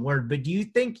the wrong word, but do you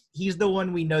think he's the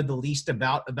one we know the least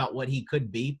about what he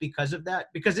could be because of that?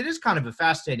 Because it is kind of a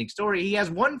fascinating story. He has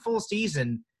 1 full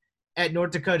season at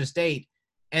North Dakota State,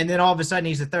 and then all of a sudden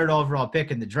he's the 3rd overall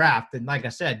pick in the draft. And like I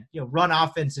said, run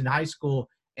offense in high school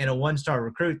and a 1-star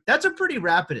recruit. That's a pretty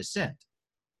rapid ascent.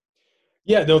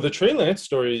 Yeah, no, the Trey Lance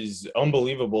story is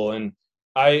unbelievable. And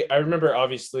I remember,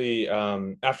 obviously,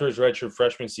 after his redshirt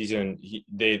freshman season,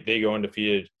 they go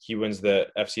undefeated. He wins the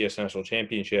FCS National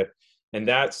Championship. And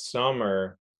that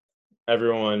summer,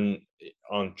 everyone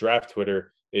on draft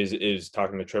Twitter is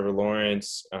talking to Trevor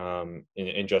Lawrence and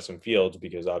Justin Fields,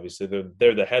 because obviously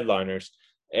they're the headliners.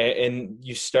 And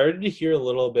you started to hear a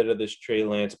little bit of this Trey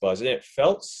Lance buzz, and it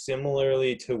felt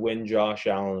similarly to when Josh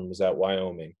Allen was at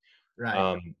Wyoming,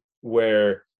 right?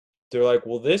 Where they're like,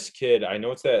 well, this kid, I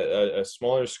know it's a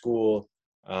smaller school,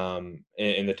 and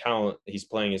the talent he's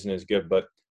playing isn't as good, but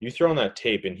you throw on that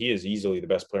tape, and he is easily the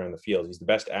best player on the field. He's the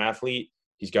best athlete.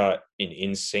 He's got an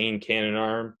insane cannon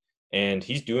arm, and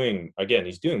he's doing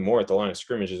more at the line of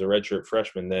scrimmage as a redshirt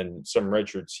freshman than some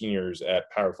redshirt seniors at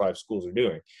Power 5 schools are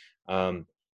doing.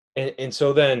 And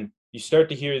so then you start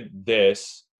to hear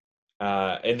this,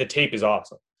 and the tape is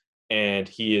awesome. And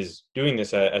he is doing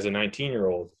this as a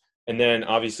 19-year-old. And then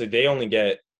obviously they only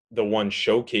get the one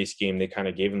showcase game they kind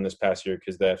of gave him this past year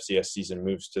because the FCS season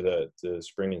moves to the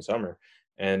spring and summer.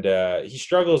 And he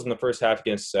struggles in the first half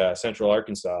against Central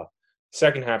Arkansas.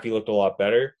 Second half, he looked a lot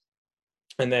better.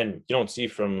 And then you don't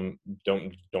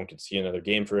get to see another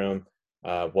game for him.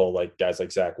 Like guys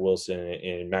like Zach Wilson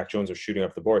and Mac Jones are shooting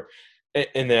up the board.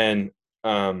 And then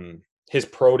his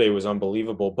pro day was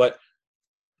unbelievable. But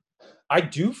I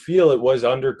do feel it was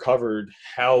undercovered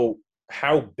how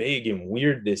big and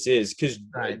weird this is, because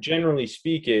generally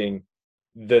speaking,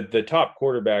 the top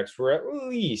quarterbacks were at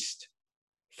least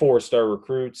 4-star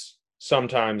recruits.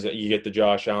 Sometimes you get the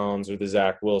Josh Allens or the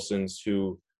Zach Wilsons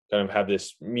who kind of have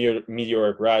this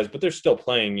meteoric rise, but they're still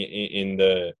playing in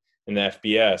the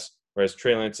FBS, whereas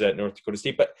Trey Lance at North Dakota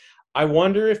State. But I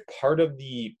wonder if part of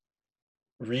the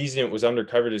reason it was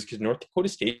undercovered is because North Dakota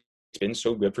State's been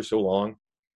so good for so long.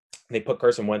 They put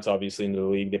Carson Wentz, obviously, into the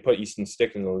league. They put Easton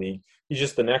Stick in the league. He's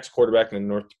just the next quarterback in the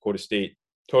North Dakota State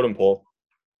totem pole.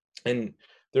 And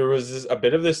there was a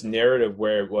bit of this narrative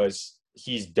where it was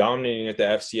he's dominating at the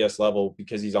FCS level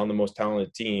because he's on the most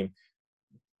talented team.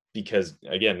 Because,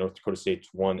 again, North Dakota State's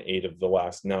won 8 of the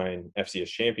last 9 FCS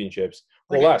championships.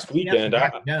 Well, last weekend,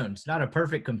 Jones, not a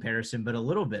perfect comparison, but a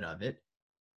little bit of it.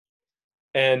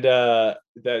 And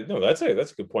that's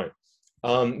a good point.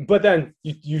 But then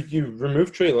you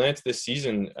remove Trey Lance this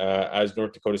season as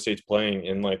North Dakota State's playing,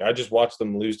 and like I just watched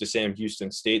them lose to Sam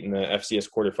Houston State in the FCS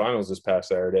quarterfinals this past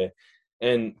Saturday,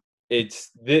 and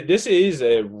this is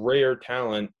a rare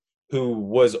talent who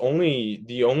was the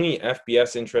only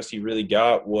FBS interest he really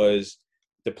got was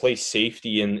to play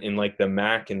safety in like the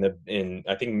MAC and in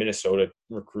I think Minnesota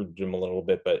recruited him a little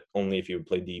bit, but only if he would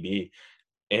play DB.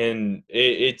 And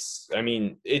I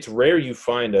mean, it's rare you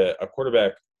find a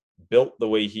quarterback built the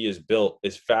way he is built,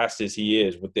 as fast as he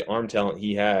is, with the arm talent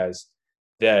he has,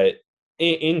 that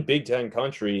in Big Ten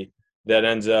country, that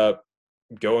ends up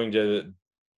going to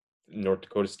North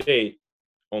Dakota State,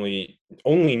 only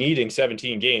needing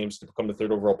 17 games to become the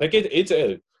third overall pick.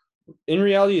 In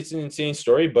reality, it's an insane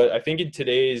story, but I think in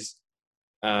today's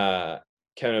kind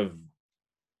of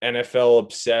NFL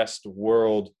obsessed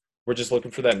world, we're just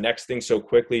looking for that next thing so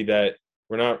quickly that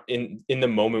we're not in the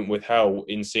moment with how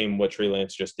insane what Trey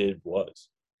Lance just did was.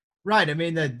 Right. I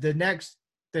mean, the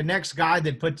next guy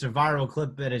that puts a viral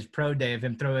clip at his pro day of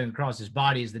him throwing across his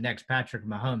body is the next Patrick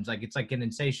Mahomes. Like, it's like an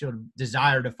insatiable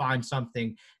desire to find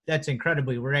something that's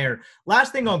incredibly rare.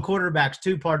 Last thing on quarterbacks,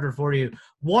 two-parter for you.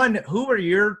 One, who are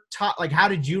your top, like, how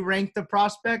did you rank the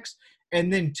prospects?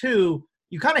 And then two,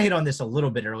 you kind of hit on this a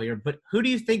little bit earlier, but who do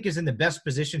you think is in the best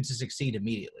position to succeed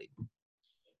immediately?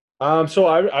 So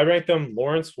I ranked them: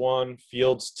 Lawrence 1,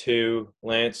 Fields 2,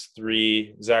 Lance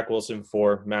 3, Zach Wilson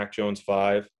 4, Mac Jones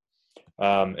 5.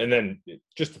 And then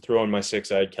just to throw in my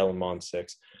 6, I had Kellen Mond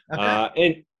 6. Okay.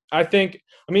 And I think,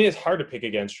 I mean, it's hard to pick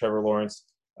against Trevor Lawrence.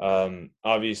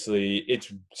 Obviously,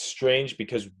 it's strange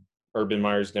because Urban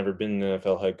Meyer's never been an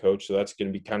NFL head coach, so that's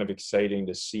going to be kind of exciting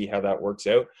to see how that works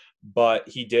out. But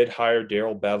he did hire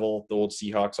Darrell Bevell, the old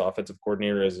Seahawks offensive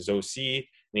coordinator, as his OC,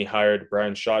 and he hired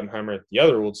Brian Schottenheimer, the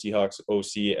other old Seahawks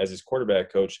OC, as his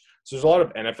quarterback coach. So there's a lot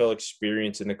of NFL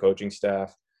experience in the coaching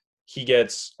staff. He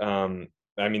gets, I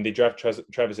mean, they draft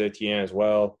Travis Etienne as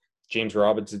well. James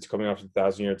Robinson's coming off a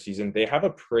 1,000-yard season. They have a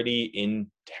pretty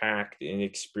intact and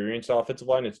experienced offensive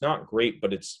line. It's not great,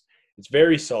 but it's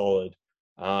very solid.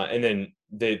 And then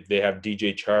they have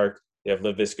DJ Chark. They have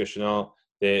Laviska Shenault.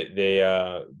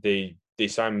 They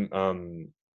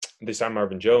sign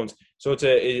Marvin Jones. So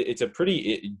it's a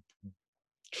pretty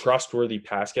trustworthy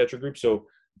pass catcher group. So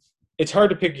it's hard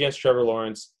to pick against Trevor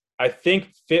Lawrence. I think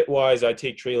fit-wise, I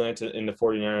take Trey Lance in the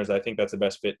 49ers. I think that's the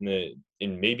best fit in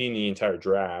maybe in the entire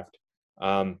draft.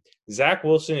 Zach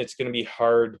Wilson, it's going to be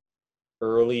hard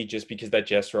early just because that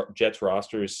Jets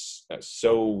roster is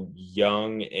so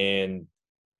young and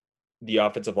the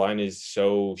offensive line is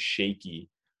so shaky.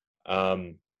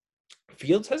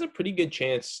 Fields has a pretty good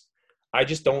chance. I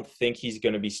just don't think he's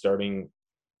going to be starting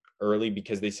early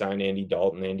because they signed Andy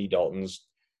Dalton. Andy Dalton's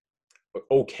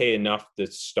okay enough to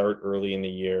start early in the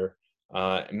year.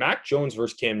 Mac Jones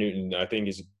versus Cam Newton, I think,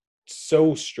 is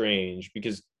so strange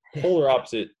because polar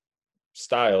opposite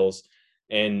styles.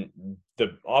 And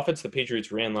the offense the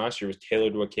Patriots ran last year was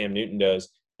tailored to what Cam Newton does,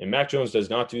 and Mac Jones does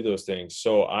not do those things.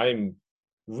 So I'm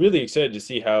really excited to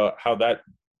see how that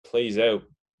plays out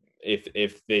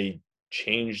if they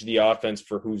change the offense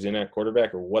for who's in at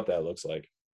quarterback or what that looks like.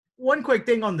 One quick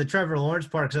thing on the Trevor Lawrence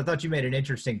part, because I thought you made an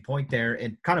interesting point there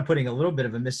and kind of putting a little bit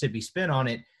of a Mississippi spin on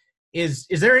it. Is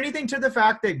there anything to the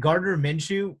fact that Gardner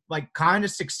Minshew like kind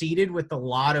of succeeded with a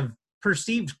lot of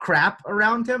perceived crap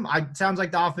around him? It sounds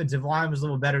like the offensive line was a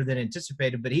little better than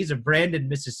anticipated, but he's a Brandon,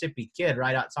 Mississippi kid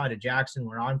right outside of Jackson,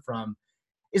 where I'm from.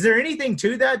 Is there anything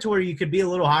to that to where you could be a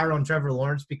little higher on Trevor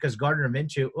Lawrence because Gardner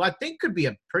Minshew, well, I think could be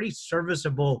a pretty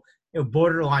serviceable,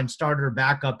 borderline starter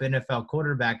backup NFL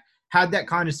quarterback, had that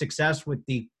kind of success with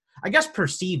the, I guess,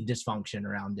 perceived dysfunction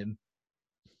around him?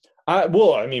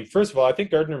 Well, I mean, first of all, I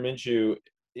think Gardner Minshew,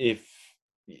 if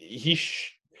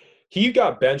he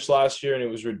got benched last year, and it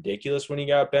was ridiculous when he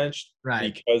got benched,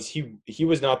 Right. because he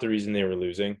was not the reason they were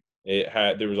losing.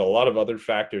 There was a lot of other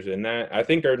factors in that. I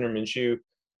think Gardner Minshew,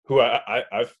 who I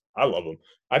love him.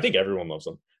 I think everyone loves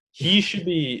him. He should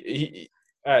be.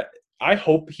 I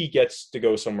hope he gets to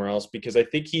go somewhere else because I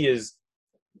think he is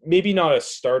maybe not a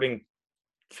starting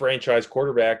franchise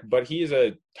quarterback, but he is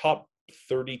a top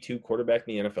 32 quarterback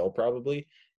in the NFL probably,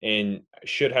 and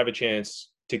should have a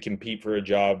chance to compete for a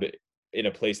job in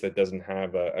a place that doesn't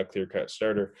have a clear-cut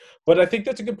starter. But I think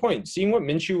that's a good point. Seeing what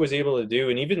Minshew was able to do,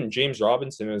 and even James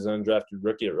Robinson as an undrafted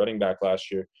rookie at running back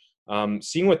last year,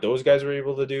 seeing what those guys were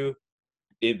able to do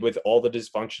with all the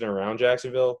dysfunction around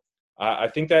Jacksonville, I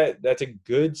think that's a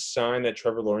good sign that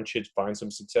Trevor Lawrence should find some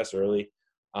success early.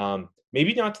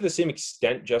 Maybe not to the same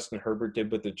extent Justin Herbert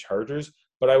did with the Chargers,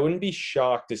 but I wouldn't be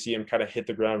shocked to see him kind of hit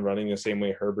the ground running the same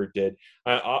way Herbert did.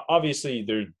 Obviously,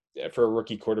 for a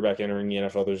rookie quarterback entering the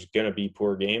NFL, there's going to be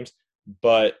poor games,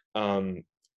 but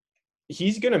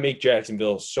he's going to make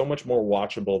Jacksonville so much more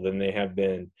watchable than they have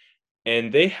been.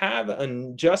 And they have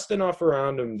just enough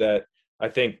around him that I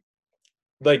think,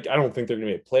 like, I don't think they're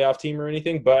going to be a playoff team or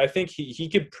anything, but I think he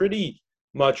could pretty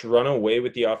much run away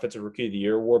with the Offensive Rookie of the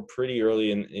Year award pretty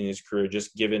early in his career,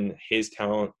 just given his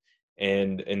talent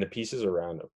and the pieces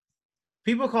around him.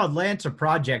 People called Lance a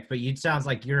project, but it sounds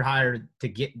like you're hired to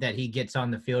get that he gets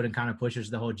on the field and kind of pushes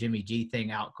the whole Jimmy G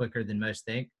thing out quicker than most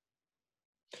think.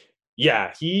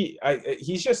 Yeah,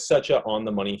 he's just such a on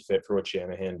the money fit for what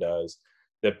Shanahan does.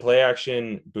 The play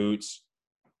action boots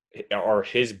are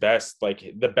his best.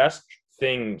 Like, the best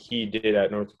thing he did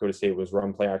at North Dakota State was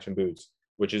run play action boots,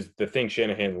 which is the thing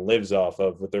Shanahan lives off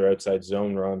of with their outside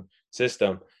zone run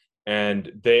system.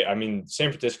 And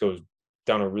San Francisco's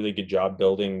done a really good job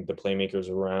building the playmakers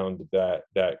around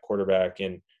that quarterback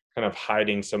and kind of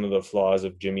hiding some of the flaws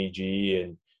of Jimmy G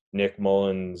and Nick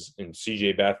Mullins and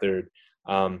CJ Beathard.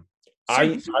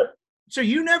 So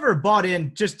you never bought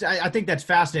in, I think that's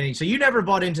fascinating. So you never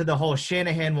bought into the whole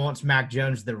Shanahan wants Mac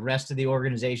Jones, the rest of the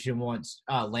organization wants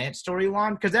Lance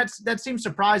storyline? Because that seems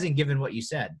surprising given what you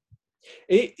said.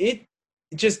 It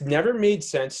just never made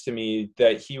sense to me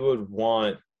that he would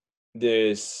want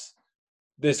this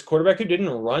quarterback who didn't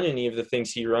run any of the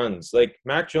things he runs. Like,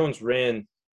 Mac Jones ran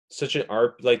such an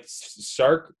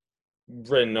Sark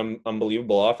ran an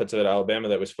unbelievable offense at Alabama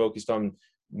that was focused on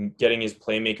getting his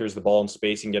playmakers the ball in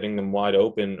space and getting them wide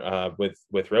open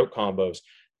with route combos.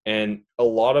 And a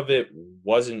lot of it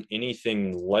wasn't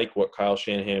anything like what Kyle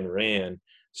Shanahan ran.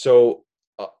 So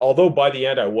although by the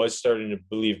end I was starting to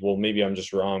believe, well, maybe I'm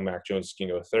just wrong, Mac Jones can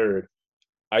go third,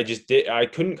 I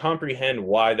couldn't comprehend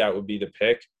why that would be the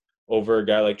pick over a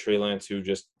guy like Trey Lance, who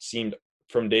just seemed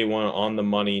from day one on the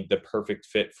money, the perfect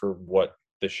fit for what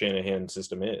the Shanahan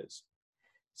system is.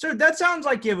 So that sounds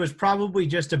like it was probably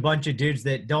just a bunch of dudes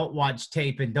that don't watch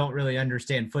tape and don't really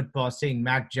understand football, seeing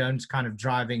Mac Jones kind of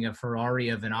driving a Ferrari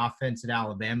of an offense at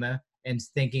Alabama and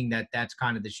thinking that that's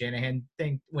kind of the Shanahan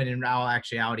thing, when in all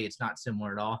actuality, it's not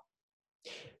similar at all.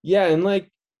 Yeah, and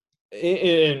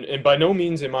and by no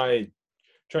means am I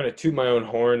trying to toot my own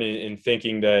horn and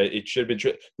thinking that it should be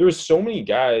true. There was so many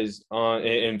guys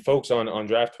and folks on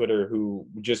draft Twitter who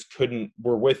just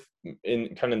were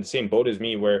in kind of the same boat as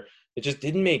me, where it just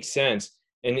didn't make sense.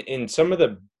 And in some of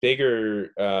the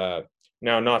bigger,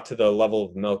 now not to the level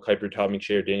of Mel Kiper, Todd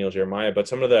McShay, or Daniel Jeremiah, but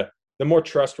some of the more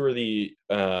trustworthy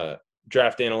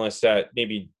draft analysts at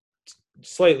maybe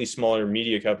slightly smaller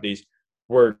media companies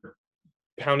were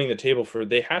pounding the table for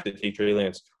they have to take Trey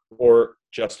Lance or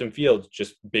Justin Fields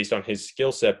just based on his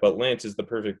skill set, but Lance is the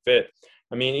perfect fit.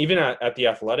 I mean, even at The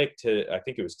Athletic, I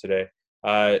think it was today,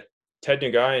 Ted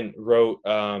Nagayan wrote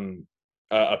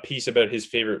a piece about his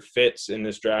favorite fits in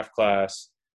this draft class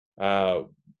from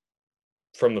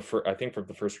the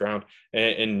first round.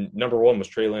 And number one was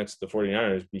Trey Lance, the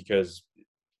 49ers, because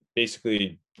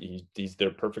basically he's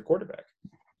their perfect quarterback.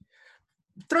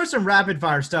 Throw some rapid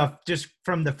fire stuff just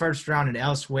from the first round and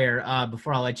elsewhere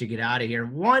before I let you get out of here.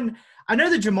 One, I know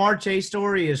the Ja'Marr Chase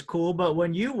story is cool, but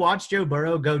when you watch Joe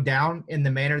Burrow go down in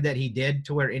the manner that he did,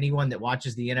 to where anyone that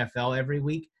watches the NFL every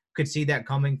week could see that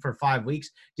coming for 5 weeks,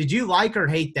 did you like or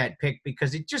hate that pick?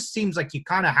 Because it just seems like you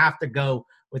kind of have to go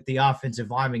with the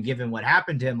offensive lineman given what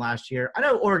happened to him last year. I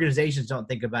know organizations don't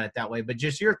think about it that way, but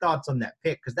just your thoughts on that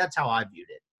pick, because that's how I viewed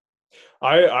it.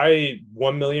 I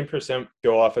 1,000,000%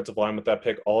 go offensive line with that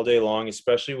pick all day long,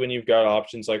 especially when you've got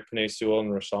options like Penei Sewell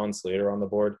and Rashawn Slater on the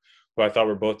board, who I thought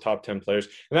were both top 10 players.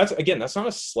 And that's not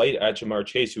a slight at Ja'Marr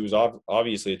Chase, who was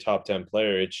obviously a top 10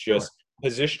 player. It's just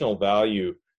positional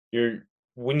value.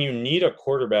 When you need a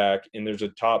quarterback and there's a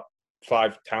top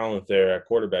 5 talent there at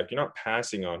quarterback, you're not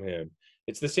passing on him.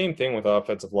 It's the same thing with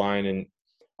offensive line. And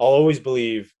I'll always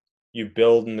believe you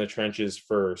build in the trenches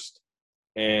first.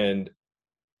 And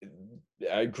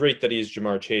great that he is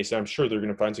Ja'Marr Chase. I'm sure they're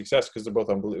going to find success because they're both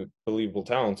unbelievable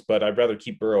talents, but I'd rather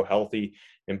keep Burrow healthy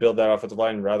and build that offensive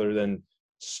line rather than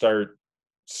start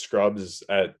scrubs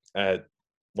at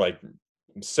like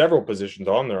several positions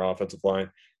on their offensive line.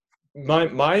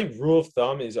 My rule of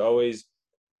thumb is always,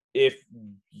 if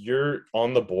you're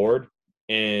on the board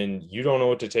and you don't know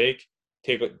what to take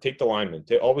the lineman.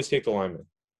 Always take the lineman.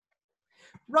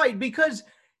 Right, because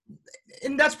 –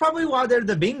 and that's probably why they're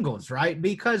the Bengals, right?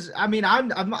 Because, I mean,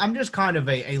 I'm just kind of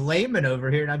a layman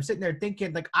over here, and I'm sitting there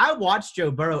thinking, like, I watched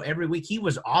Joe Burrow every week. He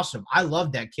was awesome. I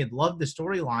loved that kid, loved the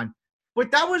storyline.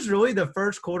 But that was really the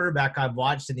first quarterback I've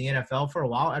watched in the NFL for a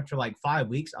while. After, like, 5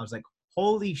 weeks, I was like,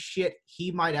 holy shit,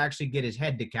 he might actually get his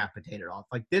head decapitated off.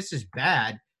 Like, this is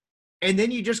bad. And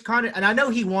then you just kind of – and I know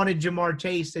he wanted Ja'Marr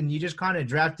Chase, and you just kind of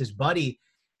draft his buddy.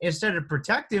 instead of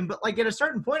protect him. But like at a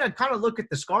certain point, I'd kind of look at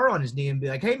the scar on his knee and be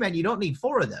like, hey man, you don't need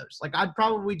 4 of those. Like I'd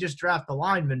probably just draft the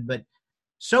lineman, but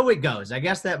so it goes. I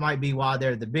guess that might be why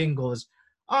they're the Bengals.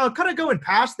 Kind of going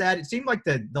past that, it seemed like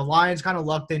the Lions kind of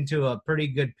lucked into a pretty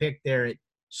good pick there at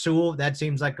Sewell. That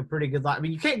seems like a pretty good line. I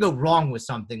mean, you can't go wrong with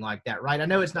something like that, right? I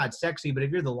know it's not sexy, but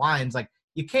if you're the Lions, like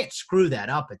you can't screw that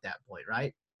up at that point,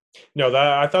 right? No,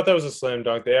 that I thought that was a slam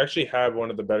dunk. They actually had one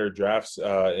of the better drafts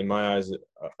in my eyes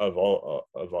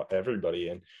of everybody,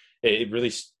 and it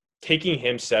really taking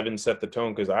him 7 set the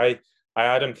tone because I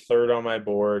had him 3rd on my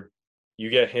board. You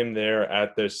get him there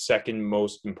at the 2nd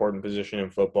most important position in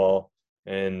football,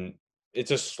 and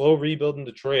it's a slow rebuild in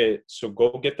Detroit. So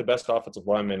go get the best offensive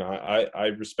lineman. I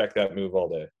respect that move all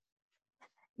day.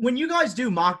 When you guys do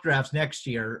mock drafts next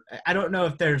year, I don't know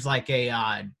if there's like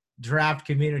a draft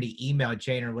community email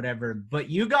chain or whatever, but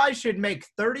you guys should make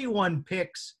 31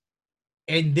 picks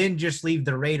and then just leave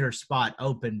the Raiders spot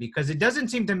open because it doesn't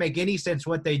seem to make any sense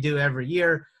what they do every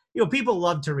year. You know, people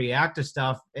love to react to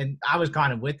stuff, and I was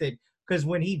kind of with it because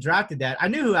when he drafted that, I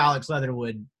knew who Alex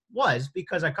Leatherwood was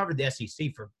because I covered the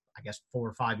SEC for, I guess, 4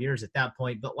 or 5 years at that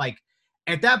point. But like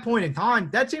at that point in time,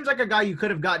 that seems like a guy you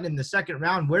could have gotten in the 2nd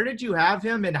round. Where did you have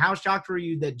him, and how shocked were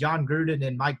you that John Gruden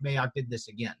and Mike Mayock did this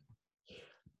again?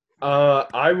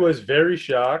 I was very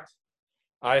shocked.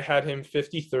 I had him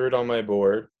 53rd on my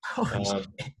board. Holy shit.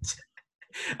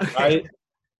 Okay.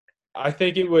 I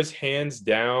think it was hands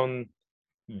down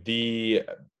the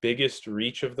biggest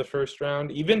reach of the 1st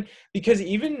round, even because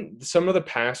even some of the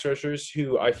pass rushers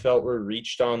who I felt were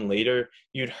reached on later,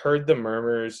 you'd heard the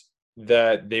murmurs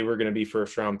that they were going to be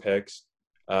 1st round picks.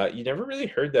 You never really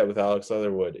heard that with Alex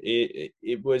Leatherwood.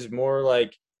 It was more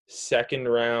like 2nd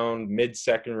round,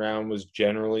 mid-2nd round was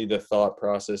generally the thought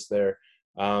process there.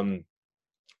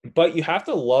 But you have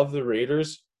to love the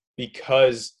Raiders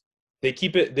because they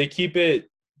keep it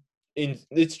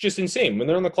it's just insane. When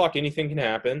they're on the clock, anything can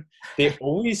happen. They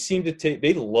always seem to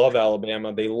they love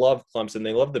Alabama, they love Clemson,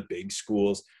 they love the big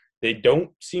schools. They don't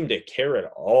seem to care at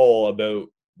all about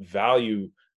value.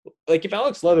 Like if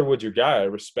Alex Leatherwood's your guy, I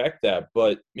respect that,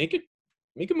 but make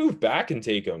a move back and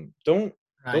take him. Don't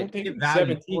take him value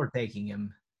 17 for taking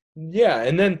him. Yeah,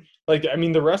 and then like I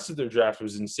mean the rest of their draft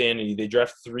was insanity. They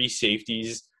draft 3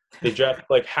 safeties. They draft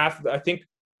like half I think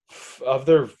of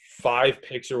their 5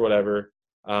 picks or whatever.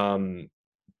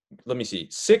 Let me see.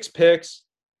 6 picks,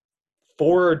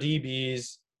 4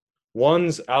 DBs,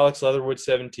 one's Alex Leatherwood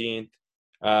 17th.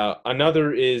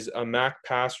 Another is a Mac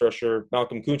pass rusher,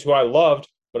 Malcolm Kuntz, who I loved,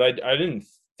 but I didn't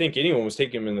think anyone was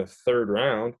taking him in the 3rd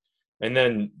round. And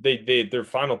then their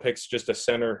final pick's just a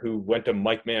center who went to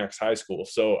Mike Mayock's high school.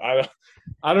 So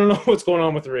I don't know what's going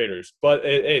on with the Raiders, but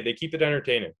hey, they keep it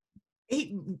entertaining.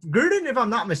 Gruden, if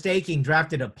I'm not mistaken,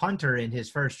 drafted a punter in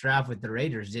his 1st draft with the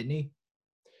Raiders, didn't he?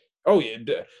 Oh yeah,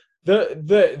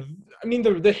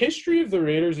 the history of the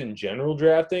Raiders in general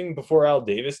drafting before Al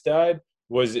Davis died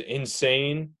was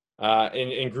insane.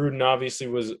 And Gruden obviously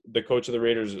was the coach of the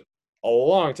Raiders a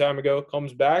long time ago.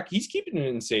 Comes back, he's keeping it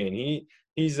insane.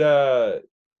 He's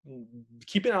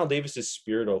keeping Al Davis's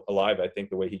spirit alive. I think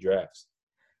the way he drafts.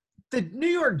 The New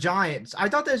York Giants, I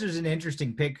thought this was an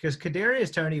interesting pick because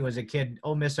Kadarius Toney was a kid.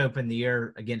 Ole Miss opened the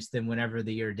year against them whenever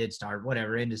the year did start,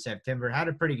 whatever, into September. Had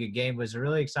a pretty good game, was a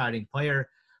really exciting player.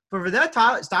 But for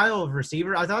that style of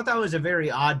receiver, I thought that was a very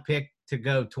odd pick to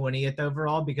go 20th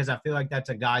overall because I feel like that's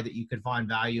a guy that you could find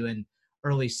value in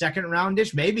early 2nd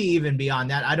roundish, maybe even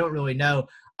beyond that. I don't really know.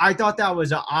 I thought that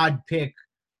was an odd pick,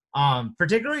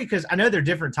 particularly because I know they're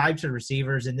different types of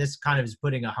receivers, and this kind of is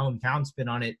putting a hometown spin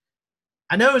on it.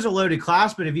 I know it was a loaded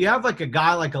class, but if you have like a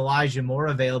guy like Elijah Moore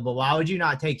available, why would you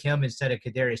not take him instead of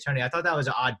Kadarius Toney? I thought that was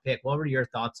an odd pick. What were your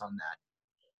thoughts on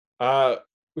that?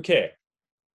 Okay.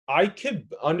 I could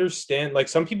understand, like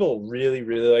some people really,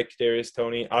 really like Kadarius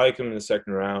Toney. I like him in the 2nd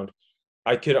round.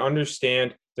 I could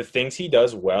understand the things he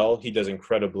does well. He does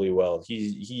incredibly well.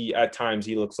 He at times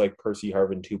he looks like Percy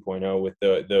Harvin 2.0 with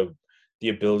the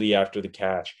ability after the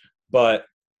catch. But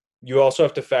you also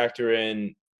have to factor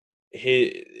in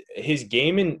his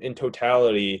game in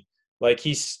totality. Like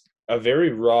he's a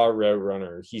very raw route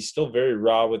runner. He's still very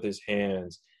raw with his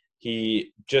hands.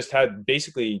 He just had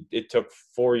basically it took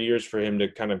 4 years for him to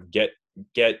kind of get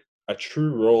a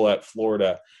true role at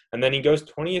Florida. And then he goes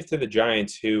 20th to the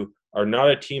Giants, who are not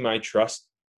a team I trust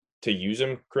to use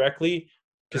him correctly.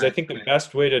 Because I think the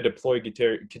best way to deploy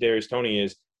Kadarius Toney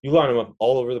is you line him up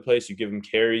all over the place. You give him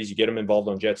carries. You get him involved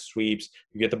on jet sweeps.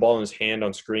 You get the ball in his hand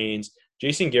on screens.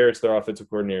 Jason Garrett's their offensive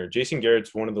coordinator. Jason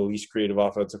Garrett's one of the least creative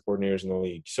offensive coordinators in the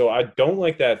league. So I don't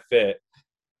like that fit.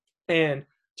 And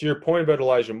to your point about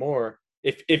Elijah Moore,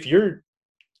 if you're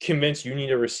convinced you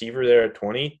need a receiver there at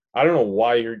 20, I don't know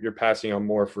why you're passing on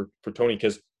Moore for Toney,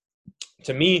 because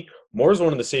to me, Moore is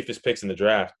one of the safest picks in the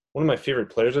draft, one of my favorite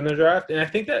players in the draft, and I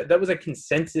think that was a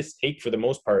consensus take for the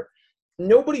most part.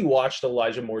 Nobody watched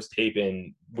Elijah Moore's tape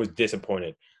and was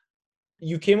disappointed.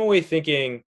 You came away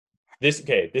thinking, this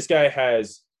guy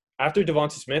has, after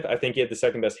Devonta Smith, I think he had the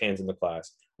second best hands in the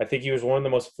class. I think he was one of the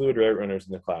most fluid route runners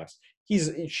in the class. He's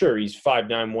 5'9",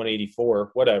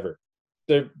 184, whatever.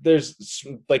 There's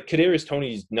like Kadarius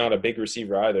Toney's not a big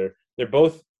receiver either. They're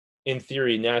both, in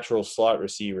theory, natural slot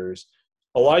receivers.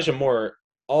 Elijah Moore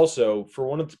also,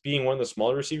 for being one of the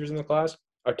smaller receivers in the class,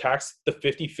 attacks the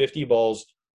 50-50 balls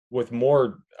with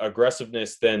more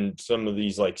aggressiveness than some of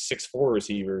these like 6'4"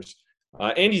 receivers.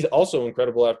 And he's also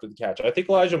incredible after the catch. I think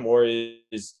Elijah Moore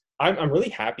is I'm really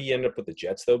happy he ended up with the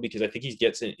Jets, though, because I think he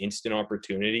gets an instant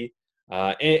opportunity.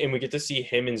 And we get to see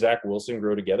him and Zach Wilson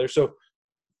grow together. So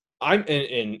and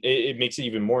it makes it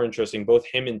even more interesting. Both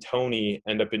him and Toney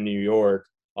end up in New York,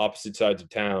 opposite sides of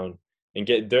town, and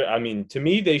get there. I mean, to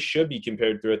me, they should be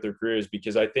compared throughout their careers,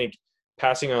 because I think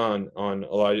passing on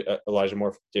Elijah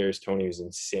Moore for Darius Toney is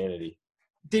insanity.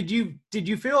 Did you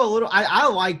feel a little? I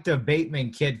like the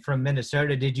Bateman kid from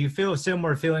Minnesota. Did you feel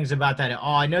similar feelings about that at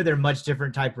all? I know they're much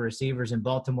different type of receivers, and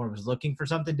Baltimore was looking for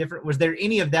something different. Was there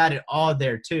any of that at all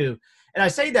there too? And I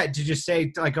say that to just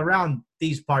say, like, around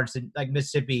these parts, like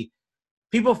Mississippi,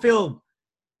 people feel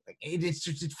it's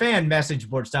just fan message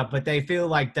board stuff, but they feel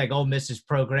like Ole Miss's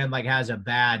program like has a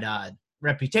bad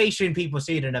reputation. People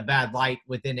see it in a bad light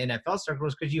within NFL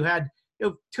circles because you had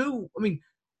two. I mean,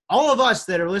 all of us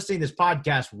that are listening to this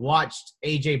podcast watched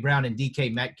A.J. Brown and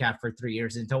DK Metcalf for 3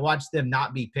 years, and to watch them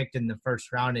not be picked in the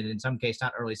first round and in some case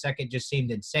not early second just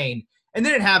seemed insane. And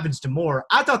then it happens to Moore.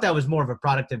 I thought that was more of a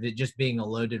product of it just being a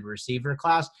loaded receiver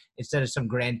class instead of some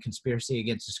grand conspiracy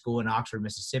against a school in Oxford,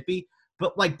 Mississippi.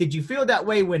 But, like, did you feel that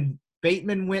way when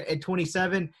Bateman went at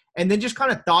 27? And then just kind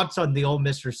of thoughts on the Ole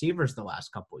Miss receivers the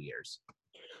last couple of years.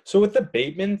 So with the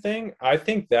Bateman thing, I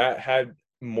think that had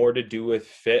more to do with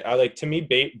fit. To me,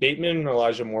 Bateman and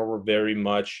Elijah Moore were very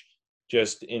much,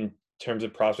 just in terms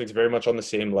of prospects, very much on the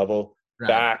same level.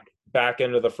 Right. Back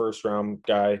end of the first round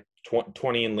guy,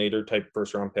 20 and later type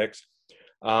first round picks.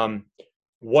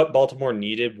 What Baltimore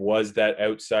needed was that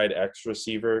outside X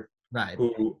receiver, right?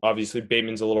 Who obviously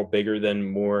Bateman's a little bigger than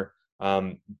Moore.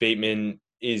 Bateman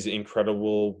is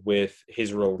incredible with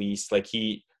his release. Like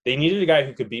they needed a guy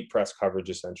who could beat press coverage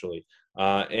essentially.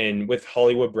 And with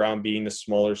Hollywood Brown being the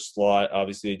smaller slot,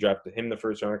 obviously they drafted him the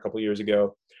first round a couple of years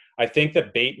ago. I think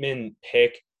the Bateman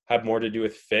pick had more to do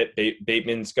with fit.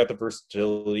 Bateman's got the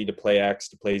versatility to play X,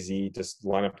 to play Z, to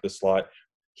line up the slot.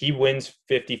 He wins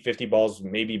 50-50 balls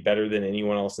maybe better than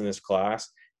anyone else in this class.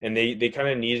 And they kind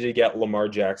of needed to get Lamar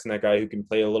Jackson, that guy who can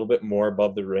play a little bit more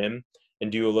above the rim and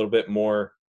do a little bit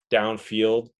more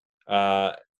downfield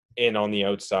and on the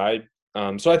outside.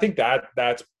 So I think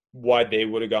that's why they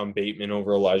would have gone Bateman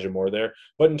over Elijah Moore there.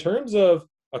 But in terms of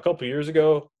a couple years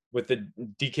ago with the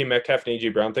DK Metcalf and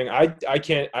AJ Brown thing, I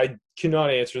cannot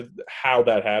answer how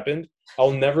that happened.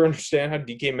 I'll never understand how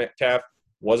DK Metcalf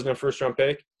wasn't a first round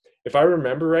pick. If I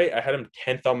remember right, I had him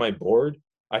 10th on my board.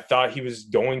 I thought he was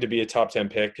going to be a top 10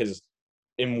 pick, because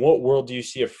in what world do you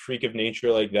see a freak of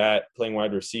nature like that playing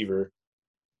wide receiver?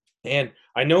 And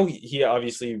I know he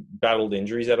obviously battled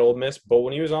injuries at Ole Miss, but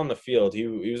when he was on the field, he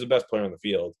was the best player on the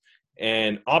field.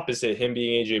 And opposite him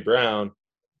being A.J. Brown,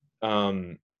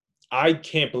 I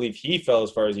can't believe he fell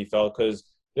as far as he fell, because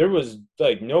there was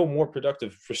like no more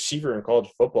productive receiver in college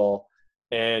football.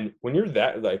 And when you're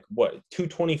that, like,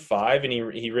 225 and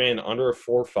he ran under a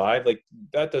 4.5, like,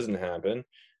 that doesn't happen.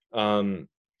 On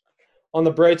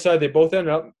the bright side, they both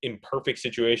ended up in perfect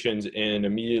situations and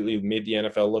immediately made the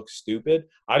NFL look stupid.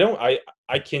 I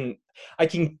can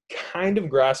kind of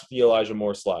grasp the Elijah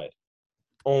Moore slide,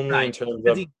 only right, in terms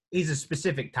of he's a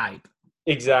specific type.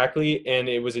 Exactly, and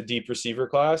it was a deep receiver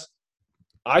class.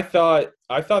 I thought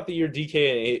the year DK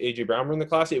and AJ Brown were in the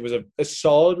class, it was a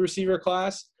solid receiver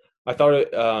class. I thought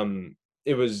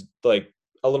it was like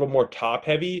a little more top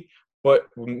heavy, but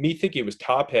me thinking it was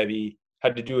top heavy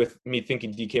had to do with me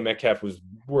thinking DK Metcalf was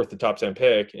worth the top 10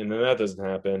 pick, and then that doesn't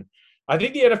happen. I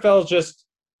think the NFL is just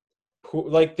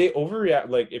like they overreact.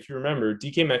 Like, if you remember,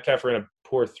 DK Metcalf ran a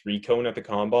poor 3-cone at the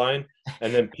combine,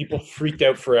 and then people freaked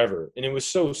out forever, and it was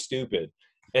so stupid.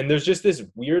 And there's just this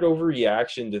weird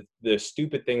overreaction to the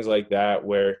stupid things like that,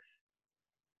 where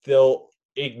they'll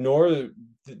ignore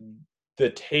the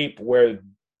tape where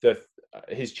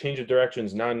his change of direction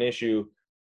is not an issue,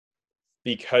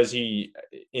 because he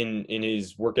in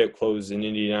his workout clothes in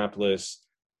Indianapolis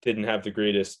didn't have the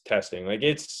greatest testing. Like,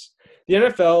 it's the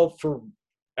NFL, for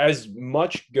as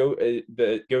much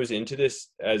that goes into this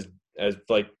as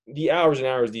like the hours and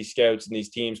hours these scouts and these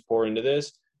teams pour into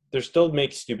this, they're still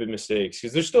make stupid mistakes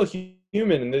because they're still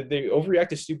human and they overreact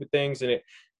to stupid things. And it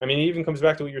even comes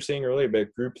back to what you were saying earlier about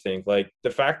groupthink. Like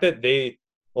the fact that they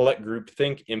let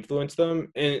groupthink influence them,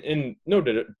 and no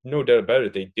doubt about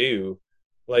it, they do.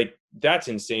 Like that's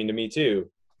insane to me too.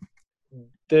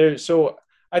 So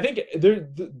I think the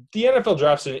NFL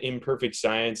draft's an imperfect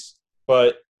science,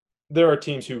 but there are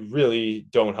teams who really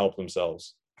don't help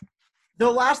themselves. The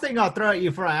last thing I'll throw at you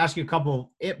before I ask you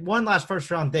one last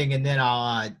first round thing, and then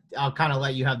I'll kind of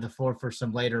let you have the floor for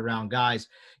some later round guys.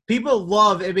 People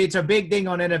love. It's a big thing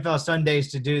on NFL Sundays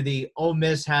to do the Ole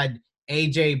Miss had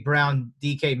AJ Brown,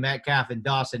 DK Metcalf, and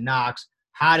Dawson Knox.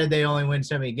 How did they only win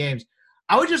so many games?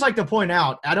 I would just like to point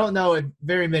out, I don't know if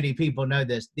very many people know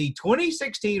this, the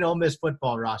 2016 Ole Miss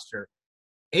football roster,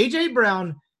 AJ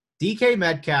Brown, DK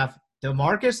Metcalf,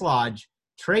 DeMarcus Lodge,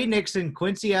 Trey Nixon,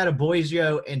 Quincy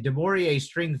Adeboisio, and DeMaurier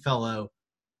Stringfellow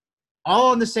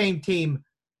all on the same team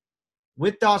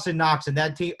with Dawson Knox and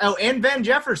that team. Oh, and Van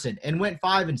Jefferson, and went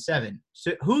 5-7.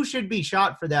 So who should be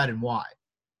shot for that and why?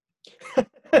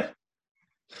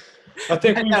 I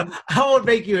think I won't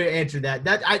make you answer that.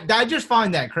 I just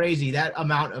find that crazy, that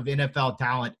amount of NFL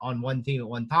talent on one team at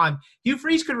one time. Hugh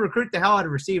Freeze could recruit the hell out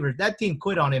of receivers. That team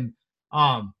quit on him.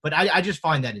 But I just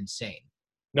find that insane.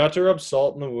 Not to rub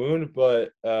salt in the wound,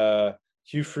 but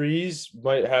Hugh Freeze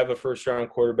might have a first-round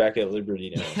quarterback at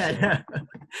Liberty now. So.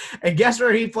 And guess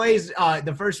where he plays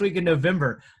the first week in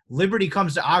November? Liberty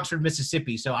comes to Oxford,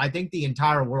 Mississippi. So I think the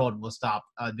entire world will stop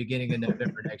beginning of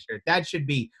November next year. That should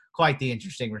be quite the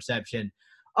interesting reception.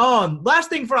 Last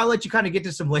thing before I let you kind of get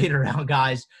to some later round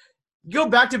guys. Go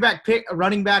back-to-back pick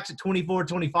running backs at 24,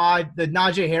 25. The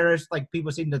Najee Harris, like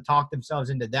people seem to talk themselves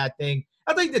into that thing.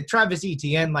 I think the Travis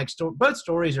Etienne, both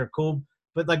stories are cool.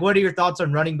 But, what are your thoughts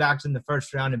on running backs in the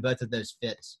first round and both of those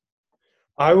fits?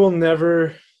 I will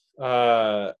never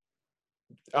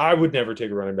I would never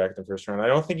take a running back in the first round. I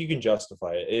don't think you can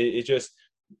justify it. It just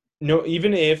 – no,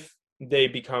 even if they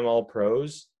become all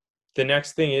pros, the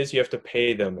next thing is you have to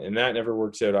pay them, and that never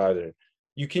works out either.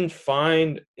 You can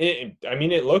find –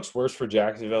 it looks worse for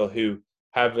Jacksonville, who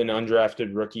have an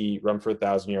undrafted rookie run for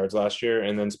 1,000 yards last year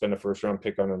and then spend a first-round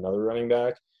pick on another running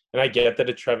back. And I get that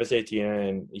it's Travis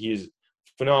Etienne. He's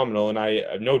phenomenal, and I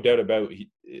have no doubt about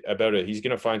it. He's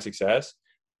going to find success.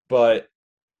 But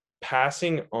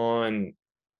passing on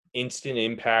instant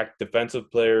impact defensive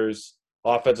players,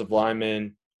 offensive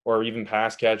linemen, or even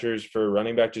pass catchers for a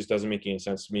running back just doesn't make any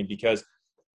sense to me, because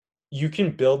you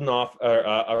can build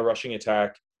a rushing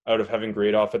attack out of having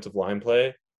great offensive line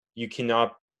play. You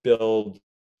cannot build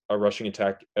a rushing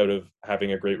attack out of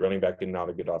having a great running back and not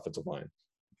a good offensive line.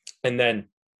 And then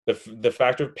the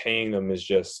factor of paying them is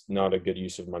just not a good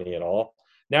use of money at all.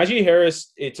 Najee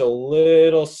Harris, it's a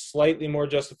little slightly more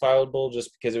justifiable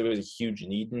just because it was a huge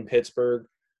need in Pittsburgh.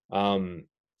 And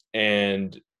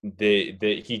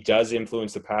he does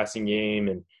influence the passing game,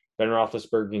 and Ben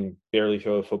Roethlisberger can barely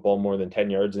throw the football more than 10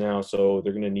 yards now, so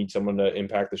they're going to need someone to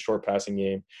impact the short passing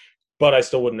game. But I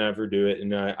still would never do it.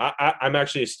 And I'm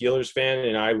actually a Steelers fan,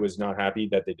 and I was not happy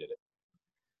that they did it.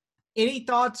 Any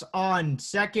thoughts on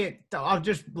second? I'll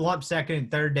just lump second and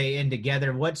third day in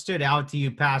together. What stood out to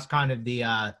you past kind of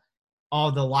the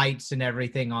all the lights and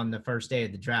everything on the first day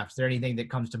of the draft? Is there anything that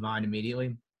comes to mind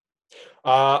immediately?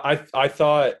 I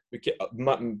thought,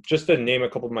 just to name a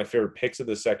couple of my favorite picks of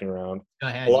the second round. Go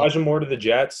ahead. Elijah Moore to the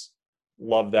Jets,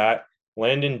 love that.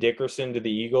 Landon Dickerson to the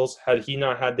Eagles. Had he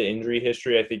not had the injury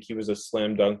history, I think he was a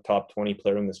slam dunk top 20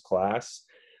 player in this class.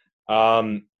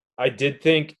 I did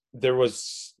think there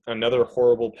was another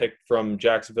horrible pick from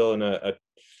Jacksonville and a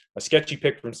sketchy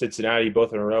pick from Cincinnati,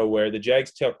 both in a row, where the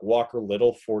Jags took Walker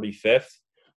Little, 45th,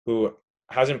 who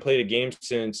hasn't played a game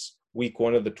since week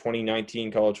 1 of the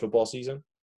 2019 college football season.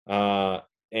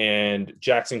 And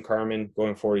Jackson Carman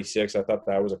going 46. I thought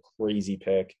that was a crazy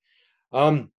pick.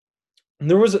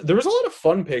 There was a lot of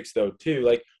fun picks, though, too.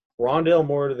 Like Rondale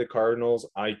Moore to the Cardinals.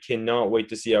 I cannot wait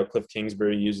to see how Cliff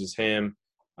Kingsbury uses him.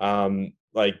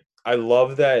 I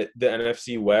love that the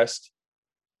NFC West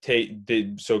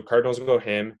so Cardinals go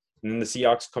him, and then the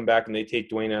Seahawks come back and they take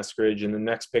Dwayne Eskridge, and the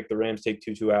next pick the Rams take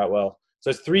Tutu Atwell.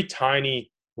 So it's 3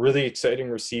 tiny, really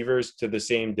exciting receivers to the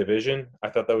same division.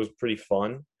 I thought that was pretty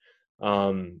fun.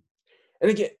 And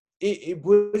again, it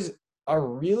was a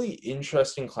really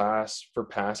interesting class for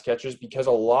pass catchers because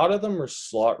a lot of them were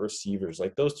slot receivers.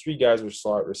 Like those 3 guys were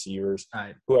slot receivers,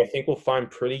 right, who I think will find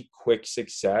pretty quick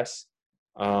success.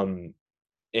 And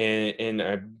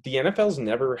the NFL's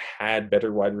never had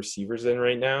better wide receivers than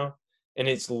right now. And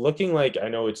it's looking like, I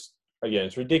know it's again,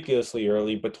 it's ridiculously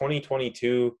early, but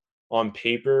 2022 on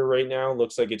paper right now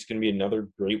looks like it's going to be another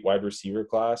great wide receiver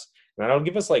class. And that'll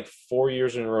give us like 4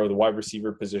 years in a row the wide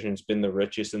receiver position's been the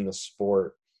richest in the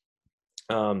sport.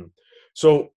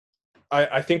 So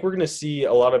I think we're going to see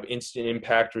a lot of instant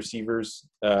impact receivers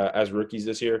as rookies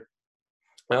this year.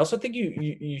 I also think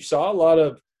you saw a lot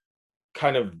of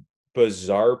kind of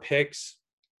bizarre picks,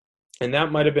 and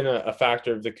that might have been a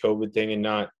factor of the COVID thing and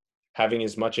not having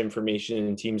as much information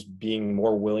and teams being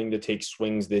more willing to take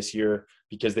swings this year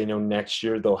because they know next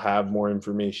year they'll have more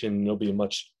information and it'll be a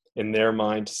much, in their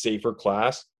mind, safer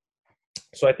class.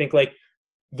 So I think like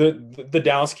the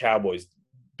Dallas Cowboys,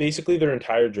 basically their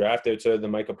entire draft outside of the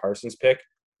Micah Parsons pick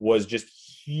was just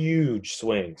huge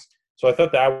swings. So I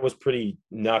thought that was pretty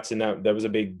nuts, and that was a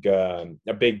big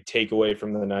takeaway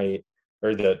from the night,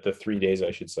 or the 3 days,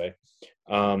 I should say.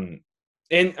 And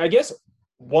I guess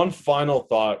one final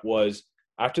thought was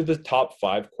after the top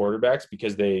 5 quarterbacks,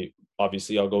 because they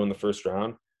obviously all go in the first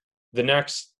round, the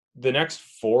next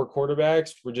 4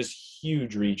 quarterbacks were just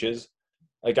huge reaches.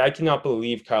 Like, I cannot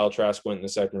believe Kyle Trask went in the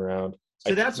second round.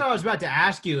 So that's what I was about to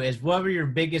ask you is what were your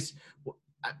biggest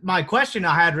 – my question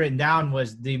I had written down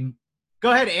was –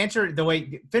 go ahead and answer it the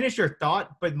way – finish your thought.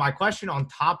 But my question on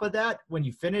top of that when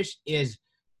you finish is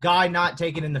guy not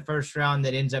taken in the first round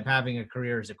that ends up having a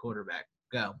career as a quarterback.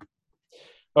 Go.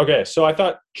 Okay, so I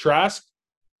thought Trask,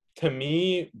 to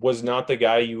me, was not the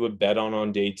guy you would bet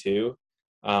on day 2.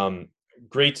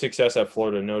 Great success at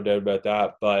Florida, no doubt about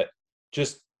that. But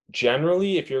just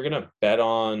generally, if you're going to bet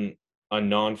on a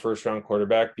non-first-round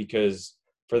quarterback, because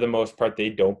for the most part they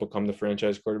don't become the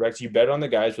franchise quarterbacks, you bet on the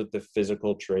guys with the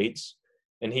physical traits.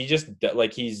 And he just,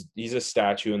 like, he's a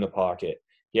statue in the pocket.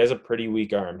 He has a pretty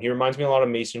weak arm. He reminds me a lot of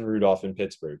Mason Rudolph in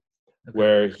Pittsburgh,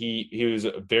 where he was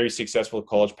a very successful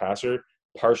college passer,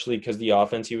 partially because the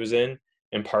offense he was in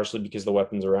and partially because the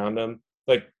weapons around him.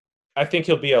 Like, I think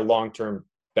he'll be a long-term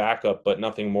backup, but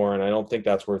nothing more, and I don't think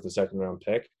that's worth a second-round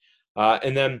pick.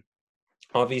 And then,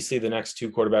 obviously, the next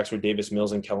 2 quarterbacks were Davis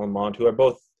Mills and Kellen Mond, who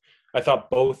I thought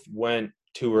both went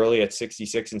too early at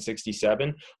 66 and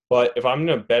 67. But if I'm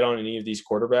going to bet on any of these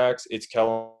quarterbacks, it's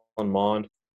Kellen Mond,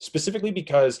 specifically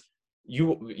because he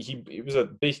was a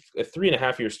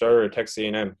 3.5-year starter at Texas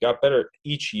A&M, got better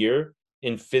each year,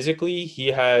 and physically he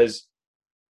has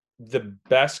the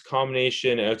best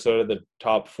combination outside of the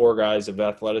top 4 guys of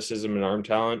athleticism and arm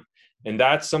talent, and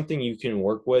that's something you can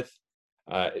work with.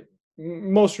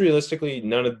 Most realistically,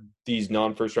 none of these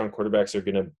non-first-round quarterbacks are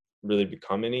going to really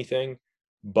become anything,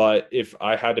 but if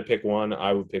I had to pick one,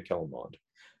 I would pick Kellen Mond.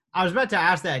 I was about to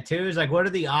ask that too. Is like, what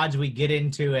are the odds we get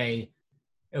into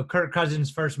Kirk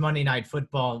Cousins' first Monday Night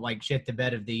Football, like shit the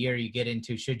bet of the year? You get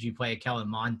into should you play a Kellen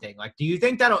Mond thing? Like, do you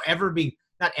think that'll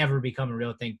not ever become a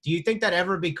real thing? Do you think that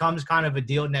ever becomes kind of a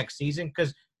deal next season?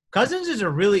 Because Cousins is a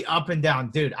really up and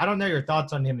down dude. I don't know your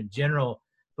thoughts on him in general,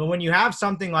 but when you have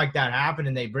something like that happen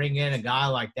and they bring in a guy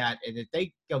like that, and if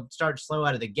they start slow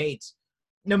out of the gates,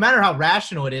 no matter how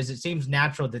rational it is, it seems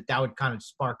natural that would kind of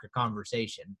spark a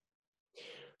conversation.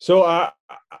 So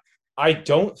I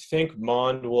don't think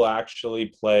Mond will actually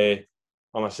play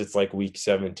unless it's like week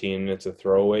 17 and it's a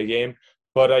throwaway game.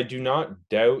 But I do not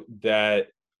doubt that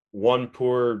one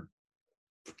poor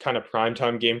kind of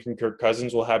primetime game from Kirk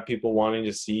Cousins will have people wanting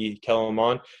to see Kellen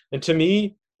Mond. And to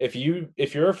me, if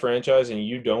you're a franchise and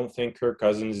you don't think Kirk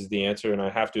Cousins is the answer, and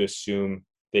I have to assume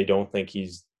they don't think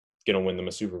he's going to win them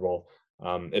a Super Bowl,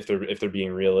 if they're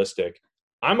being realistic,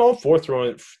 I'm all for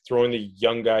throwing the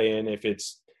young guy in if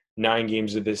it's 9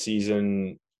 games of the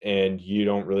season and you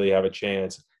don't really have a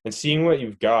chance, and seeing what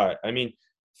you've got. I mean,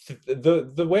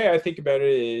 the way I think about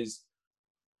it is,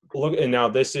 look, and now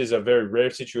this is a very rare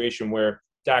situation where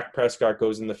Dak Prescott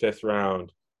goes in the 5th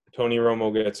round, Tony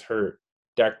Romo gets hurt,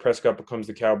 Dak Prescott becomes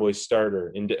the Cowboys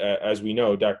starter, and as we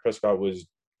know, Dak Prescott was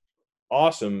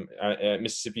awesome at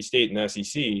Mississippi State in the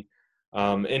SEC,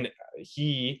 and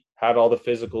he had all the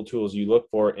physical tools you look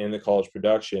for in the college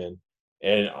production,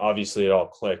 and obviously it all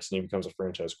clicks and he becomes a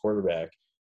franchise quarterback.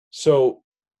 So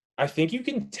I think you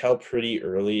can tell pretty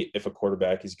early if a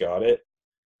quarterback has got it.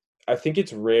 I think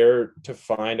it's rare to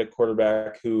find a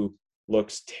quarterback who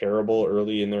looks terrible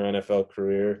early in their NFL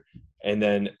career and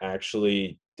then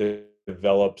actually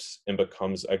develops and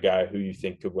becomes a guy who you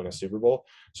think could win a Super Bowl.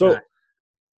 So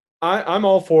I'm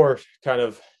all for kind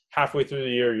of halfway through the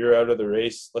year, you're out of the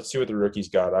race. Let's see what the rookies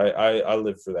got. I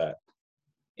live for that.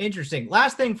 Interesting.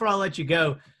 Last thing before I let you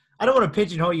go, I don't want to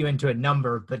pigeonhole you into a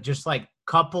number, but just like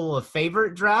couple of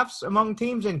favorite drafts among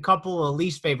teams and couple of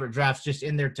least favorite drafts just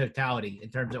in their totality in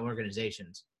terms of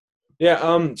organizations.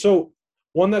 Yeah. So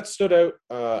one that stood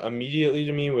out immediately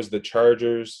to me was the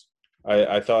Chargers.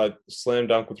 I thought slam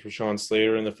dunk with Rashawn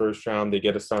Slater in the first round. They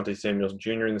get Asante Samuels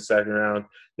Jr. in the second round.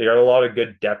 They got a lot of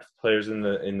good depth players in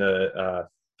the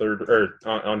third or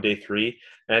on day 3.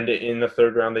 And in the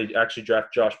third round, they actually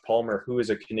draft Josh Palmer, who is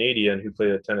a Canadian who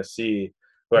played at Tennessee,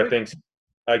 who I think's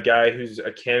a guy who's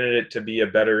a candidate to be a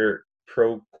better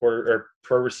pro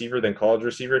receiver than college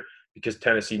receiver because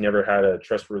Tennessee never had a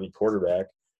trustworthy quarterback.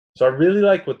 So I really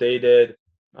like what they did.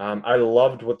 I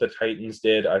loved what the Titans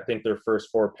did. I think their first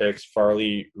 4 picks,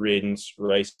 Farley, Radens,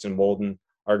 Rice, and Molden,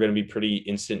 are going to be pretty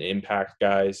instant impact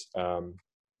guys. I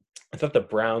thought the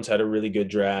Browns had a really good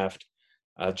draft.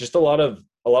 Just a lot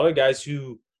of guys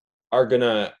who are going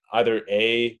to either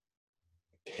A,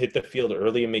 hit the field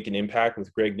early and make an impact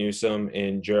with Greg Newsome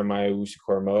and Jeremiah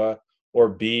Owusu-Koramoah, or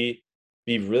B,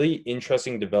 be really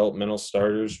interesting developmental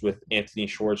starters with Anthony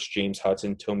Schwartz, James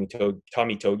Hudson, Tommy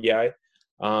Togiai.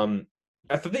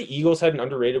 I thought the Eagles had an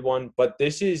underrated one, but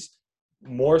this is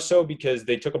more so because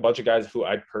they took a bunch of guys who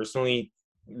I personally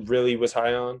really was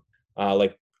high on.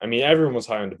 Everyone was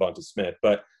high on Devonta Smith,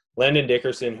 but Landon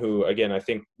Dickerson, who, again, I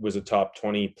think was a top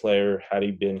 20 player had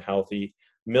he been healthy.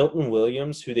 Milton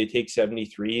Williams, who they take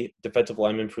 73, defensive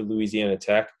lineman for Louisiana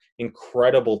Tech.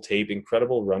 Incredible tape,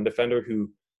 incredible run defender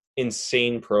who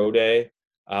insane pro day.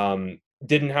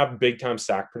 Didn't have big-time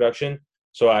sack production,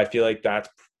 so I feel like that's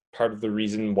part of the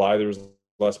reason why there was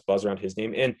less buzz around his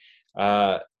name. And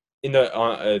in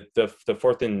the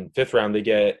fourth and fifth round, they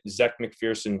get Zech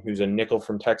McPherson, who's a nickel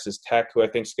from Texas Tech, who I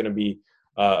think is going to be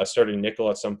a starting nickel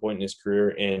at some point in his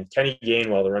career, and Kenny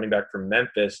Gainwell, the running back from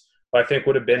Memphis, who I think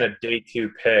would have been a day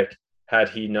 2 pick had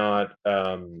he not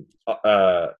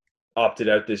opted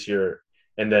out this year,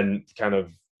 and then kind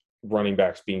of running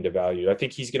backs being devalued. I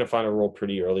think he's going to find a role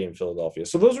pretty early in Philadelphia.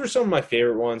 So those were some of my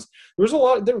favorite ones. There was a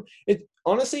lot.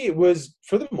 Honestly, it was,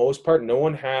 for the most part, no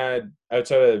one had,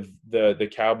 outside of the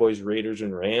Cowboys, Raiders,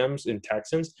 and Rams and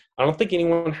Texans, I don't think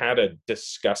anyone had a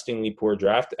disgustingly poor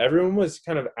draft. Everyone was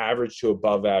kind of average to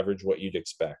above average, what you'd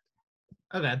expect.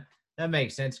 Okay, that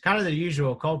makes sense. Kind of the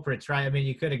usual culprits, right? I mean,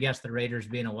 you could have guessed the Raiders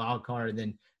being a wild card, and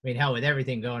then, I mean, hell, with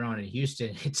everything going on in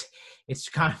Houston, it's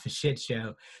kind of a shit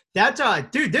show. That's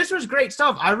dude, this was great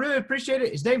stuff. I really appreciate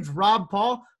it. His name's Rob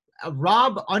Paul,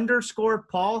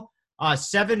 Rob_Paul.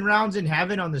 7 rounds in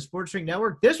heaven on the Sports Drink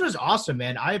Network. This was awesome,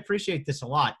 man. I appreciate this a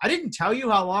lot. I didn't tell you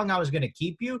how long I was going to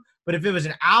keep you, but if it was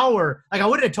an hour, I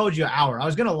wouldn't have told you an hour. I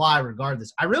was going to lie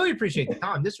regardless. I really appreciate the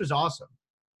time. This was awesome.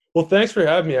 Well, thanks for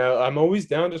having me. I'm always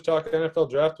down to talk NFL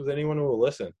draft with anyone who will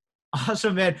listen.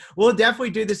 Awesome, man. We'll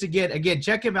definitely do this again. Again,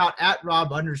 check him out at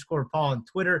Rob_Paul on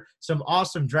Twitter. Some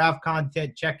awesome draft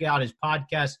content. Check out his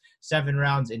podcast, 7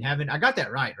 Rounds in Heaven. I got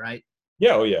that right?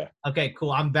 Yeah, oh yeah. Okay,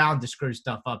 cool. I'm bound to screw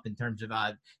stuff up in terms of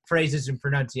phrases and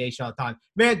pronunciation all the time.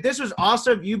 Man, this was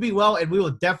awesome. You be well, and we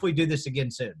will definitely do this again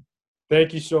soon.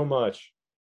 Thank you so much.